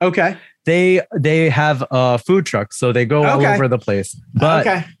poutine. Okay. They have a food truck, so they go all over the place.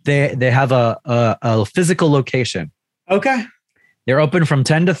 But they have a physical location. Okay. They're open from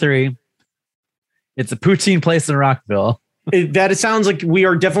 10 to 3. It's a poutine place in Rockville. It sounds like we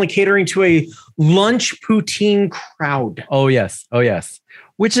are definitely catering to a lunch poutine crowd. Oh, yes.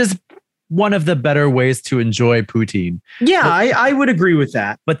 Which is one of the better ways to enjoy poutine. Yeah, I would agree with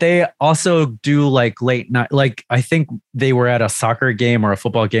that. But they also do like late night. Like I think they were at a soccer game or a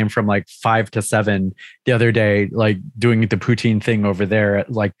football game from like 5 to 7 the other day, like doing the poutine thing over there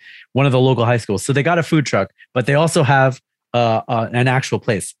at like one of the local high schools. So they got a food truck, but they also have an actual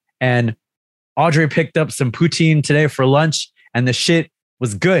place. And Audrey picked up some poutine today for lunch and the shit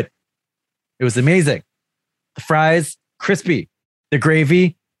was good. It was amazing. The fries, crispy. The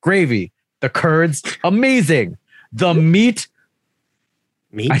gravy. The curds, amazing. The meat.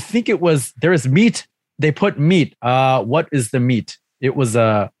 I think there is meat. They put meat. What is the meat? It was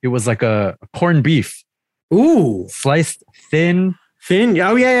like a corned beef. Ooh. Sliced thin.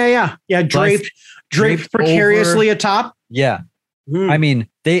 Oh, yeah. Yeah. Draped precariously over. atop. Yeah. I mean,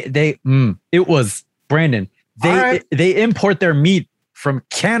 it was Brandon. They import their meat from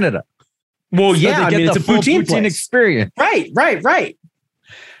Canada. Well, so yeah, it's a poutine experience. Right.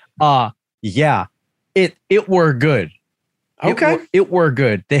 Yeah, it were good. Okay. It were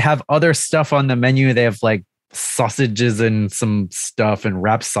good. They have other stuff on the menu. They have like sausages and some stuff and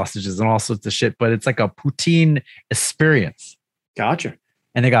wrapped sausages and all sorts of shit, but it's like a poutine experience. Gotcha.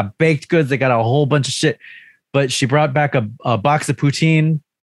 And they got baked goods. They got a whole bunch of shit, but she brought back a box of poutine.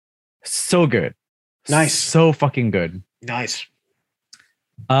 So good. Nice. So fucking good. Nice.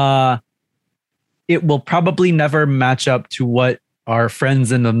 It will probably never match up to what our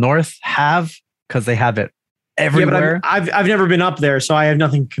friends in the north have because they have it everywhere. Yeah, but I've never been up there, so I have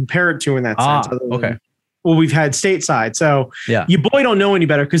nothing to compare it to in that sense. Okay. Well, we've had stateside, so yeah, you boy don't know any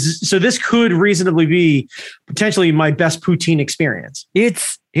better so this could reasonably be potentially my best poutine experience.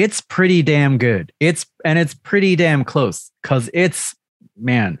 It's pretty damn good. It's pretty damn close because it's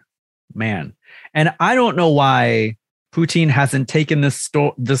man, and I don't know why poutine hasn't taken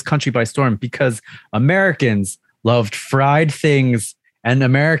this country by storm because Americans loved fried things and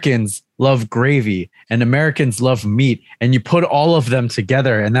Americans love gravy and Americans love meat. And you put all of them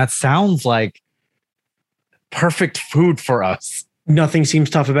together and that sounds like perfect food for us. Nothing seems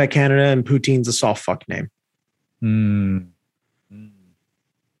tough about Canada and poutine's a soft fuck name.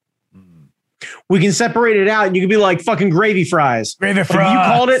 We can separate it out and you can be like fucking gravy fries. Gravy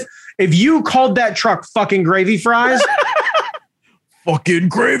fries. If you called that truck fucking gravy fries. Fucking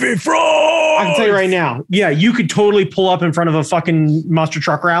gravy fries. I can tell you right now. Yeah, you could totally pull up in front of a fucking monster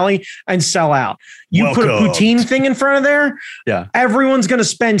truck rally and sell out. You put a poutine thing in front of there. Yeah. Everyone's going to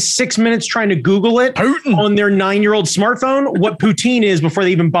spend 6 minutes trying to Google it on their 9-year-old smartphone, what poutine is before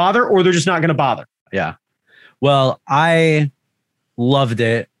they even bother, or they're just not going to bother. Yeah. Well, I loved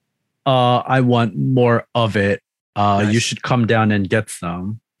it. I want more of it. Nice. You should come down and get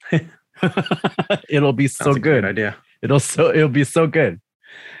some. It'll be so good. Idea. It'll be so good.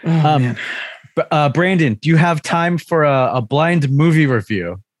 Man. Brandon, do you have time for a blind movie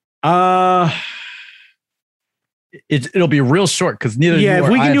review? It'll be real short because neither. Yeah, if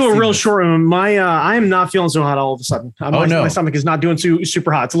we can do a real short one, I am not feeling so hot all of a sudden. My stomach is not doing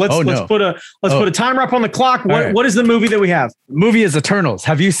super hot. So let's put a timer up on the clock. What is the movie that we have? The movie is Eternals.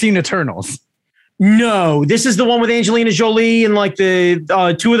 Have you seen Eternals? No, this is the one with Angelina Jolie and like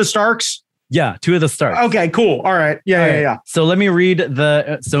the two of the Starks. Yeah, two of the Starks. Okay, cool. All right. Yeah. So let me read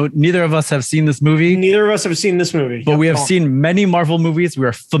so neither of us have seen this movie. Neither of us have seen this movie. But we have seen many Marvel movies. We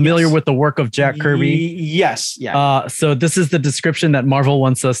are familiar with the work of Jack Kirby. Yes. Yeah. So this is the description that Marvel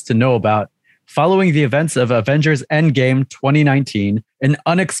wants us to know about. Following the events of Avengers Endgame 2019, an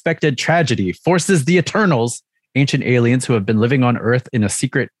unexpected tragedy forces the Eternals, ancient aliens who have been living on Earth in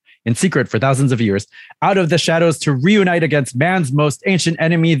secret for thousands of years, out of the shadows to reunite against man's most ancient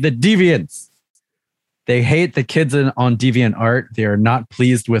enemy, the Deviants. They hate the kids on DeviantArt. They are not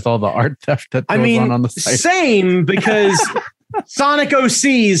pleased with all the art theft that goes on the site. Same, because Sonic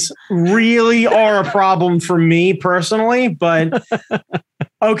OCs really are a problem for me personally. But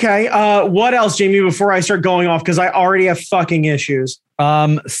okay, what else, Jamie? Before I start going off, because I already have fucking issues.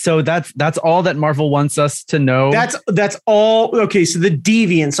 So that's all that Marvel wants us to know. That's all. Okay, so the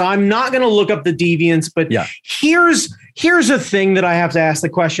Deviants. So I'm not going to look up the Deviants, but here's a thing that I have to ask the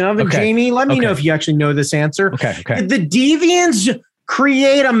question of. And Jamie, let me know if you actually know this answer. Okay. Did the Deviants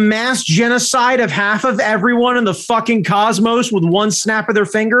create a mass genocide of half of everyone in the fucking cosmos with one snap of their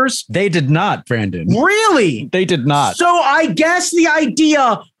fingers? They did not, Brandon. Really? They did not. So I guess the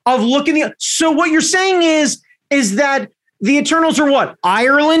idea of so what you're saying is that the Eternals are what?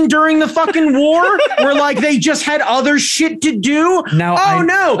 Ireland during the fucking war? Where like they just had other shit to do?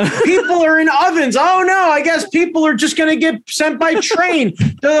 No, people are in ovens. Oh no, I guess people are just going to get sent by train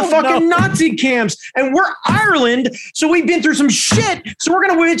to the fucking Nazi camps. And we're Ireland, so we've been through some shit. So we're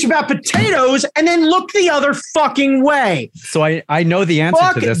going to bitch about potatoes and then look the other fucking way. So I know the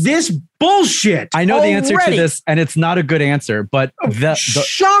answer to this. Bullshit. I know the answer to this, and it's not a good answer, but the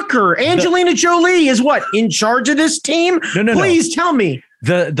shocker. Angelina Jolie is what, in charge of this team? No. Please tell me.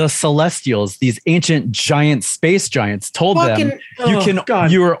 The Celestials, these ancient giant space giants, told them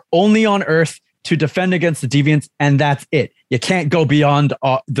you are only on Earth to defend against the Deviants, and that's it. You can't go beyond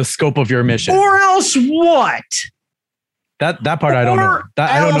the scope of your mission. Or else what? That part I don't know.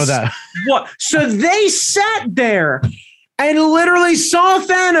 I don't know that. What? So they sat there and literally saw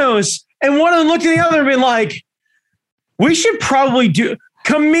Thanos. And one of them looked at the other and been like, we should probably do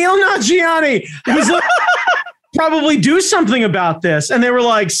Camille Nanjiani was like, probably do something about this. And they were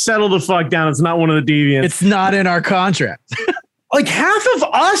like, settle the fuck down. It's not one of the Deviants. It's not in our contract. Like half of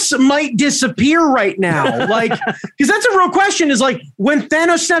us might disappear right now. Like, because that's a real question is like when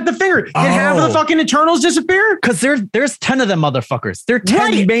Thanos snapped the finger, did half of the fucking Eternals disappear? Because there's 10 of them motherfuckers. There are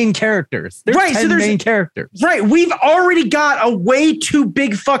 10 main characters. There's 10 main characters. Right. We've already got a way too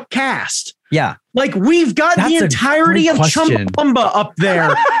big fuck cast. Yeah. Like we've got the entirety of Chumbawamba up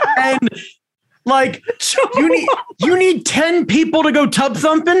there. And like you need 10 people to go tub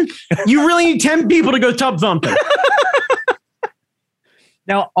thumping. You really need 10 people to go tub thumping.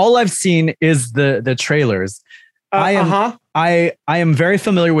 Now, all I've seen is the trailers. I am very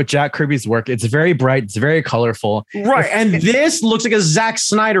familiar with Jack Kirby's work. It's very bright. It's very colorful. Right. And this looks like a Zack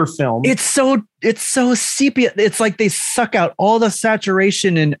Snyder film. It's so sepia. It's like they suck out all the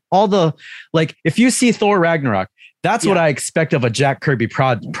saturation and all the, like, if you see Thor Ragnarok, that's what I expect of a Jack Kirby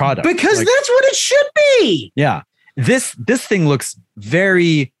product. Because that's what it should be. Yeah. This thing looks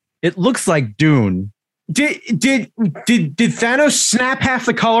it looks like Dune. Did Thanos snap half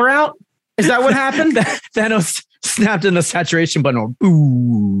the color out? Is that what happened? Thanos snapped in the saturation button.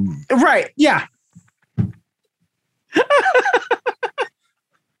 Ooh. Right. Yeah.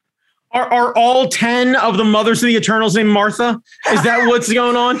 Are all 10 of the mothers of the Eternals named Martha? Is that what's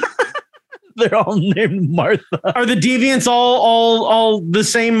going on? They're all named Martha. Are the Deviants all the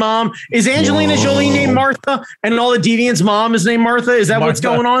same mom? Is Angelina Jolie named Martha and all the Deviants' mom is named Martha? Is that what's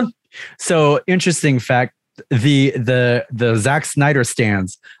going on? So interesting fact, the Zack Snyder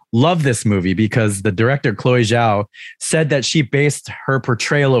stands love this movie because the director, Chloe Zhao, said that she based her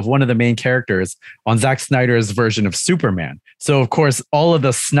portrayal of one of the main characters on Zack Snyder's version of Superman. So, of course, all of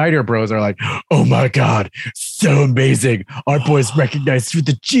the Snyder bros are like, oh my God, so amazing. Our boy's recognized for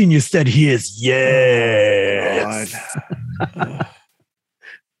the genius that he is. Yes.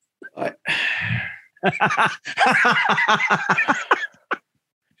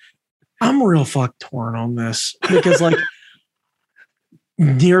 I'm real fuck torn on this because, like,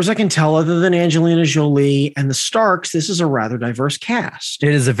 near as I can tell, other than Angelina Jolie and the Starks, this is a rather diverse cast.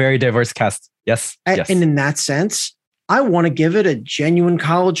 It is a very diverse cast. Yes. And in that sense, I want to give it a genuine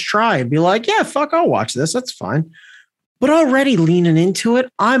college try and be like, yeah, fuck, I'll watch this. That's fine. But already leaning into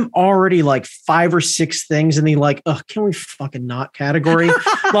it, I'm already like 5 or 6 things in the like, can we fucking not category?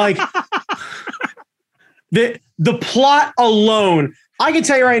 Like the plot alone, I can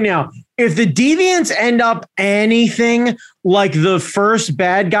tell you right now, if the Deviants end up anything like the first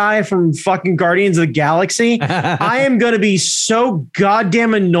bad guy from fucking Guardians of the Galaxy, I am going to be so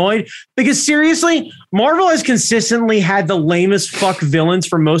goddamn annoyed because seriously, Marvel has consistently had the lamest fuck villains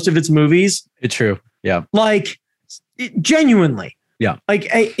for most of its movies. It's true. Yeah. Like genuinely. Yeah.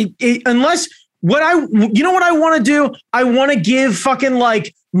 Like unless what I want to do? I want to give fucking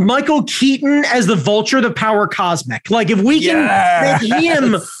like Michael Keaton as the Vulture, the power cosmic. Like if we can make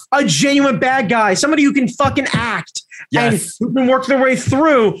him a genuine bad guy, somebody who can fucking act and who can work their way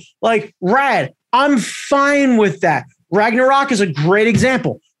through, like rad. I'm fine with that. Ragnarok is a great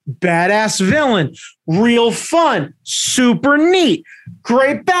example. Badass villain, real fun, super neat,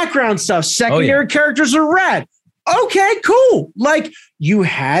 great background stuff. Secondary characters are rad. Okay, cool. Like you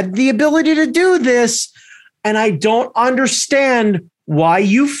had the ability to do this, and I don't understand why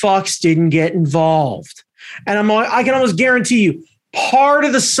you fucks didn't get involved. And I can almost guarantee you, part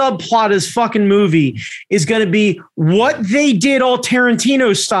of the subplot of this fucking movie is going to be what they did all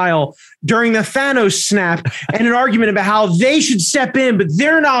Tarantino style during the Thanos snap and an argument about how they should step in, but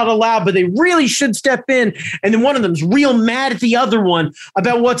they're not allowed, but they really should step in. And then one of them's real mad at the other one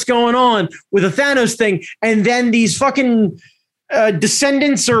about what's going on with the Thanos thing. And then these fucking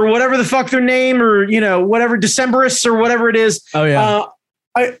descendants or whatever the fuck their name or, you know, whatever Decemberists or whatever it is. Oh, yeah.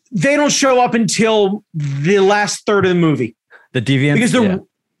 They don't show up until the last third of the movie. The Deviants?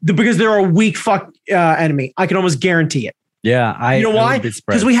 Because they're a weak fuck enemy. I can almost guarantee it. Yeah. You know why?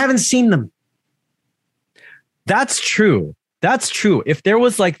 Because we haven't seen them. That's true. That's true. If there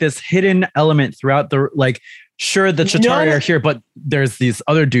was like this hidden element throughout the, like, sure, the Chitauri are here, but there's these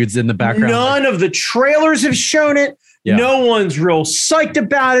other dudes in the background. None of the trailers have shown it. Yeah. No one's real psyched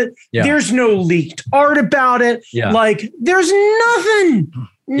about it. Yeah. There's no leaked art about it. Yeah. Like, there's nothing.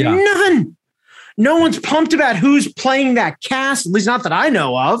 Yeah. Nothing. No one's pumped about who's playing that cast, at least not that I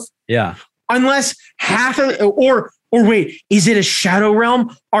know of. Yeah. Unless half of, or wait, is it a Shadow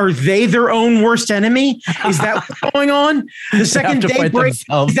Realm? Are they their own worst enemy? Is that what's going on? The second they break, is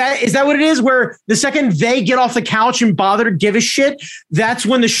that what it is? Where the second they get off the couch and bother to give a shit, that's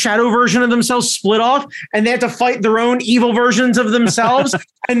when the shadow version of themselves split off and they have to fight their own evil versions of themselves.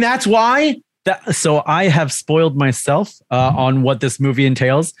 And that's why. So I have spoiled myself on what this movie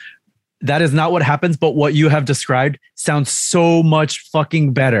entails. That is not what happens, but what you have described sounds so much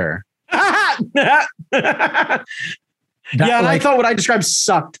fucking better. I thought what I described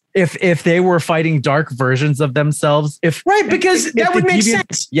sucked. If they were fighting dark versions of themselves, because that would make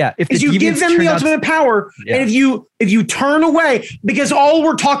sense. Yeah, if you give them the ultimate power, and if you turn away, because all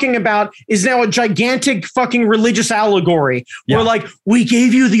we're talking about is now a gigantic fucking religious allegory. Where like we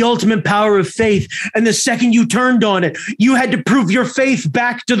gave you the ultimate power of faith, and the second you turned on it, you had to prove your faith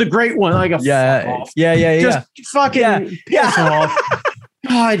back to the Great One. Like fuck off. Just fucking piss off.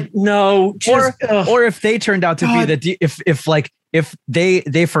 God, no. Or if they turned out to be if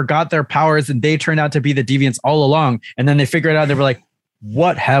they forgot their powers and they turned out to be the Deviants all along, and then they figured it out, they were like,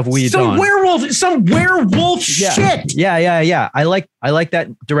 what have we done? Some werewolf shit. Yeah. I like that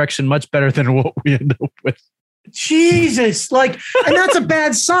direction much better than what we end up with. Jesus, and that's a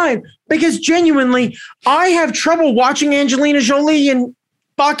bad sign because genuinely, I have trouble watching Angelina Jolie in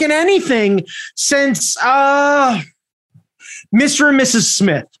fucking anything since Mr. and Mrs.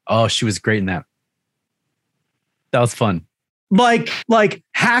 Smith. Oh, she was great in that. That was fun. Like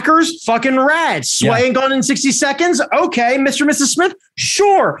Hackers, fucking rad. Swaying Gone in 60 Seconds. Okay, Mr. and Mrs. Smith.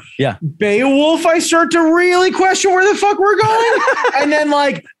 Sure. Yeah. Beowulf, I start to really question where the fuck we're going. And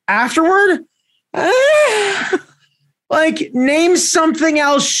then afterward, name something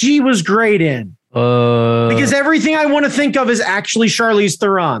else she was great in. Because everything I want to think of is actually Charlize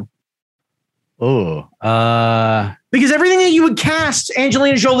Theron. Because everything that you would cast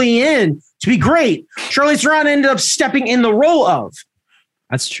Angelina Jolie in to be great, Charlize Theron ended up stepping in the role of.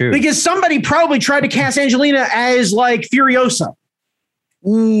 That's true. Because somebody probably tried to cast Angelina as like Furiosa.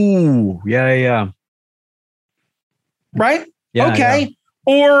 Ooh, yeah. Right? Yeah, okay. yeah.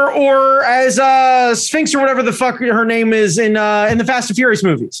 Or as Sphinx or whatever the fuck her name is in the Fast and Furious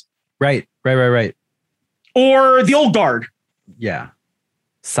movies. Right. Or the old guard. Yeah.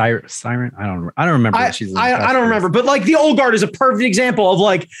 Siren. I don't remember. I don't remember, but like the old guard is a perfect example of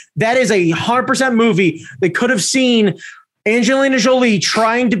like that is 100% movie that could have seen Angelina Jolie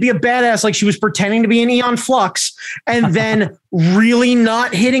trying to be a badass, like she was pretending to be an Aeon Flux, and then really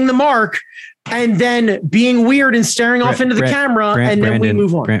not hitting the mark, and then being weird and staring off into the camera, and then we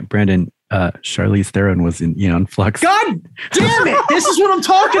move on. Brandon, Charlize Theron was in Aeon Flux. God damn it! This is what I'm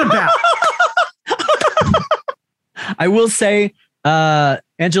talking about. I will say,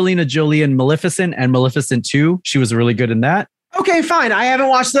 Angelina Jolie in Maleficent and Maleficent 2, she was really good in that. Okay, fine. I haven't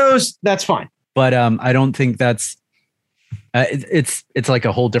watched those. That's fine. But I don't think that's it's like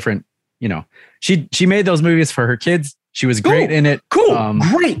a whole different, she made those movies for her kids. She was great in it. Cool.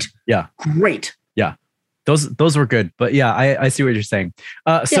 Great. Yeah. Great. Yeah. Those were good. But yeah, I see what you're saying.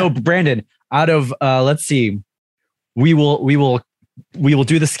 So Brandon, out of let's see, we will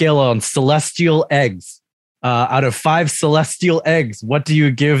do the scale on celestial eggs. Out of 5 celestial eggs, what do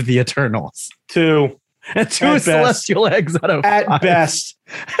you give the Eternals? 2. 2 celestial eggs out of 5. At best.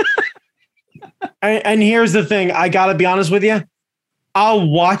 And here's the thing. I got to be honest with you. I'll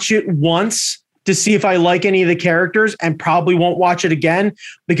watch it once to see if I like any of the characters and probably won't watch it again,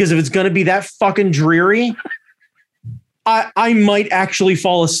 because if it's going to be that fucking dreary, I might actually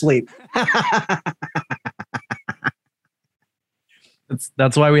fall asleep.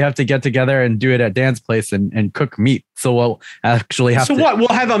 That's why we have to get together and do it at Dan's place and cook meat. So we'll actually have to. So what? We'll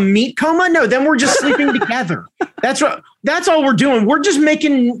have a meat coma? No, then we're just sleeping together. That's all we're doing. We're just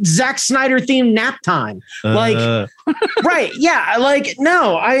making Zack Snyder themed nap time. Like, right. Yeah. Like,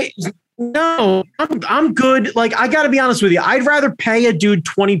 I'm good. Like, I got to be honest with you. I'd rather pay a dude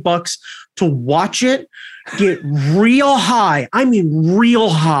 $20 to watch it, get real high. I mean, real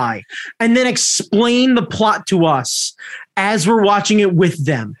high, and then explain the plot to us as we're watching it with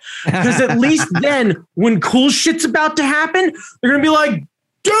them. Because at least then, when cool shit's about to happen, they're going to be like,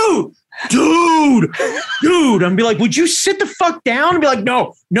 dude. I'm gonna be like, would you sit the fuck down? And be like,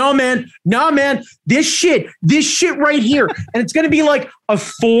 no, man. This shit right here. And it's gonna be like a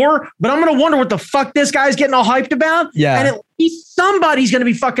 4, but I'm gonna wonder what the fuck this guy's getting all hyped about. Yeah. And at least somebody's gonna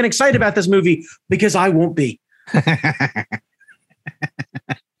be fucking excited about this movie, because I won't be.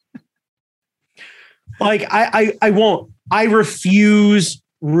 Like, I won't. I refuse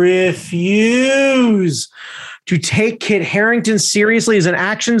to take Kit Harington seriously as an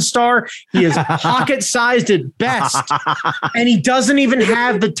action star. He is pocket-sized at best, and he doesn't even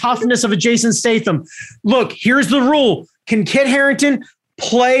have the toughness of a Jason Statham. Look, here's the rule. Can Kit Harington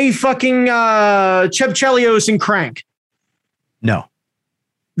play fucking Chev Chelios in Crank? No.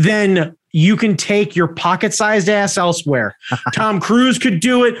 Then you can take your pocket-sized ass elsewhere. Tom Cruise could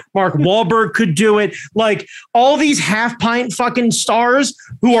do it. Mark Wahlberg could do it. Like, all these half-pint fucking stars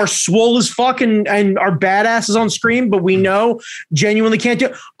who are swole as fuck and are badasses on screen, but we know genuinely can't do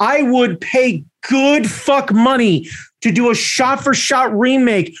it. I would pay good fuck money to do a shot-for-shot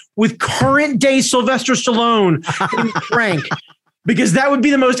remake with current-day Sylvester Stallone in Crank. Because that would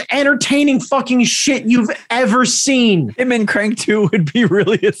be the most entertaining fucking shit you've ever seen. Him in Crank 2 would be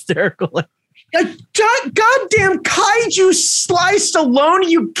really hysterical. Goddamn kaiju Sly Stallone? Are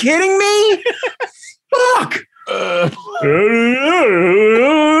you kidding me? Fuck.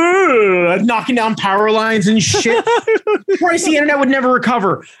 Knocking down power lines and shit. Christ, the internet would never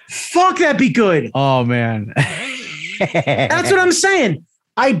recover. Fuck, that'd be good. Oh, man. That's what I'm saying.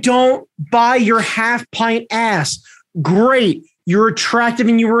 I don't buy your half-pint ass. Great. You're attractive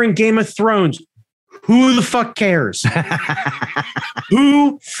and you were in Game of Thrones. Who the fuck cares?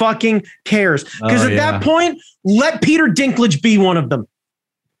 Who fucking cares? Because at that point, let Peter Dinklage be one of them.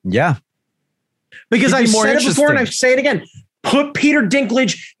 Yeah. Because I've said it before and I say it again. Put Peter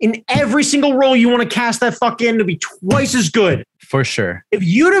Dinklage in every single role you want to cast that fuck in to be twice as good. For sure. If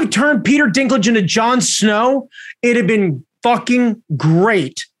you'd have turned Peter Dinklage into Jon Snow, it'd have been fucking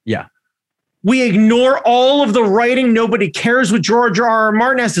great. Yeah. We ignore all of the writing. Nobody cares what George R.R.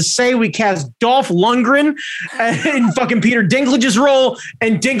 Martin has to say. We cast Dolph Lundgren in fucking Peter Dinklage's role,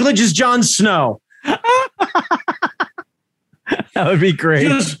 and Dinklage is Jon Snow. That would be great.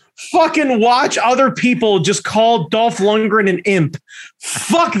 Just fucking watch other people just call Dolph Lundgren an imp.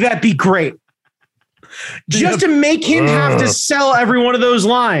 Fuck, that'd be great. Just to make him have to sell every one of those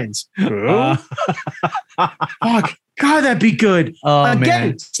lines. Fuck. God, that'd be good. Oh, again,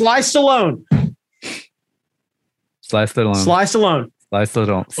 man. Sly Stallone. Sly Stallone. Sly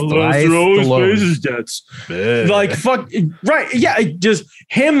Stallone. Lester always pays his debts. Like, fuck, right. Yeah, just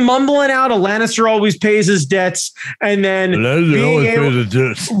him mumbling out, a Lannister always pays his debts. And then Lannister always pays his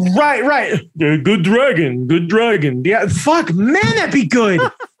debts. Right. Yeah, good dragon. Yeah, fuck, man, that'd be good.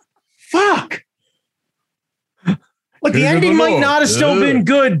 Fuck. Like, the ending might not have still been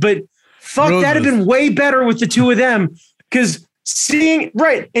good, but fuck, that'd have been way better with the two of them. Because seeing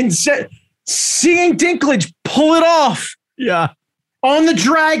Dinklage pull it off. Yeah. On the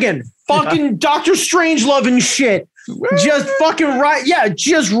dragon, fucking Doctor Strangelove and shit. Just fucking ride. Yeah,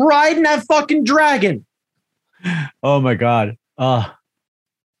 just riding that fucking dragon. Oh my God.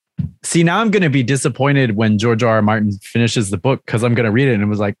 See, now I'm going to be disappointed when George R.R. Martin finishes the book because I'm going to read it and it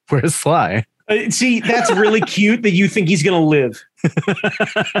was like, where's Sly? See, that's really cute that you think he's going to live.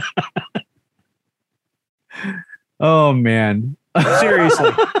 Oh, man.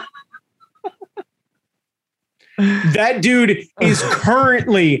 Seriously. That dude is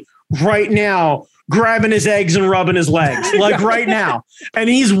currently right now grabbing his eggs and rubbing his legs, like right now. And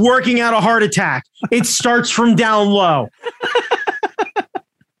he's working out a heart attack. It starts from down low.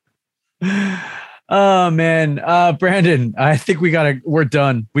 Oh man. Brandon, I think we're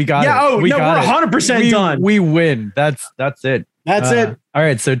done. We got it. We're 100% done. We win. That's it. That's it. All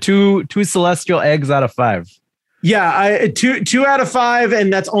right. So two celestial eggs out of 5. Yeah, two out of 5,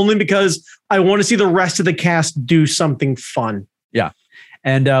 and that's only because I want to see the rest of the cast do something fun. Yeah,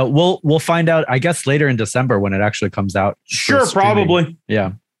 and we'll find out, I guess, later in December when it actually comes out. Sure, probably.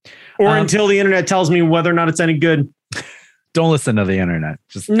 Yeah, or until the internet tells me whether or not it's any good. Don't listen to the internet.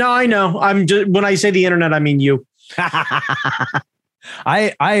 No, I know. I'm just, when I say the internet, I mean you.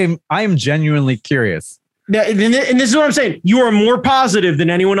 I am genuinely curious. And this is what I'm saying. You are more positive than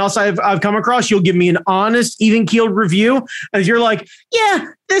anyone else I've come across. You'll give me an honest, even-keeled review. And if you're like, yeah,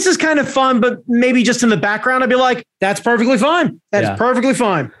 this is kind of fun, but maybe just in the background, I'd be like, that's perfectly fine. That's perfectly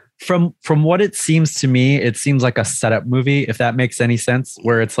fine. From what it seems to me, it seems like a setup movie, if that makes any sense,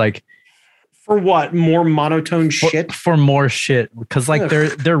 where it's like, for what? More monotone shit? For more shit. Because like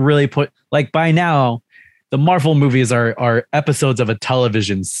they're really like by now, the Marvel movies are episodes of a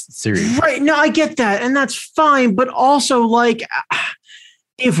television series. Right. No, I get that. And that's fine. But also, like,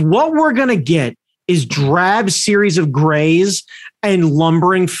 if what we're going to get is drab series of grays and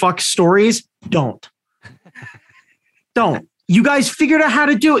lumbering fuck stories, don't. You guys figured out how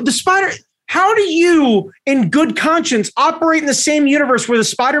to do it. How do you, in good conscience, operate in the same universe where the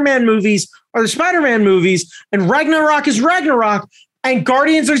Spider-Man movies are the Spider-Man movies and Ragnarok is Ragnarok, and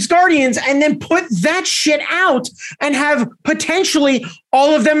Guardians is Guardians, and then put that shit out and have potentially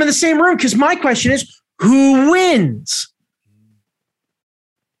all of them in the same room? Because my question is, who wins?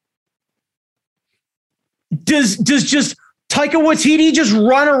 Does just Taika Waititi just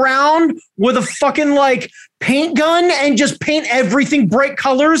run around with a fucking like paint gun and just paint everything bright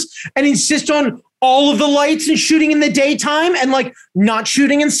colors and insist on all of the lights and shooting in the daytime and like not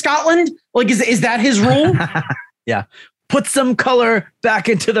shooting in Scotland? Like, is that his rule? Yeah. Put some color back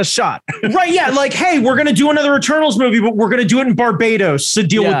into the shot. Right. Yeah. Like, hey, we're going to do another Eternals movie, but we're going to do it in Barbados. So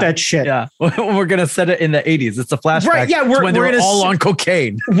deal with that shit. Yeah. We're going to set it in the 80s. It's a flashback. Right. Yeah. When they were all on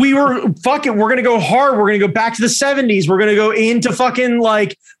cocaine. Fuck it. We're going to go hard. We're going to go back to the 70s. We're going to go into fucking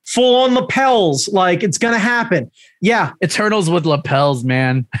like full on lapels. Like, it's going to happen. Yeah. Eternals with lapels,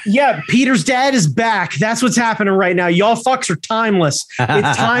 man. Yeah. Peter's dad is back. That's what's happening right now. Y'all fucks are timeless.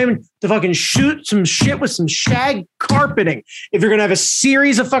 It's time to fucking shoot some shit with some shag carpeting. If you're going to have a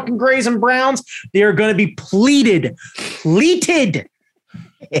series of fucking grays and browns, they are going to be pleated.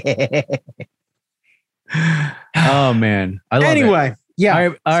 Oh, man. I love it.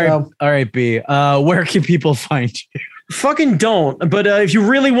 Yeah. All right, B. Where can people find you? Fucking don't. But if you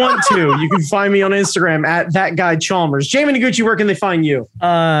really want to, you can find me on Instagram at that guy Chalmers. Jamie Noguchi, where can they find you?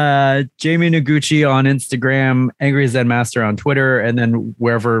 Jamie Noguchi on Instagram, Angry Zen Master on Twitter, and then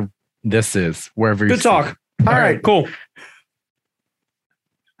wherever this is, wherever you Good talk. All right, cool.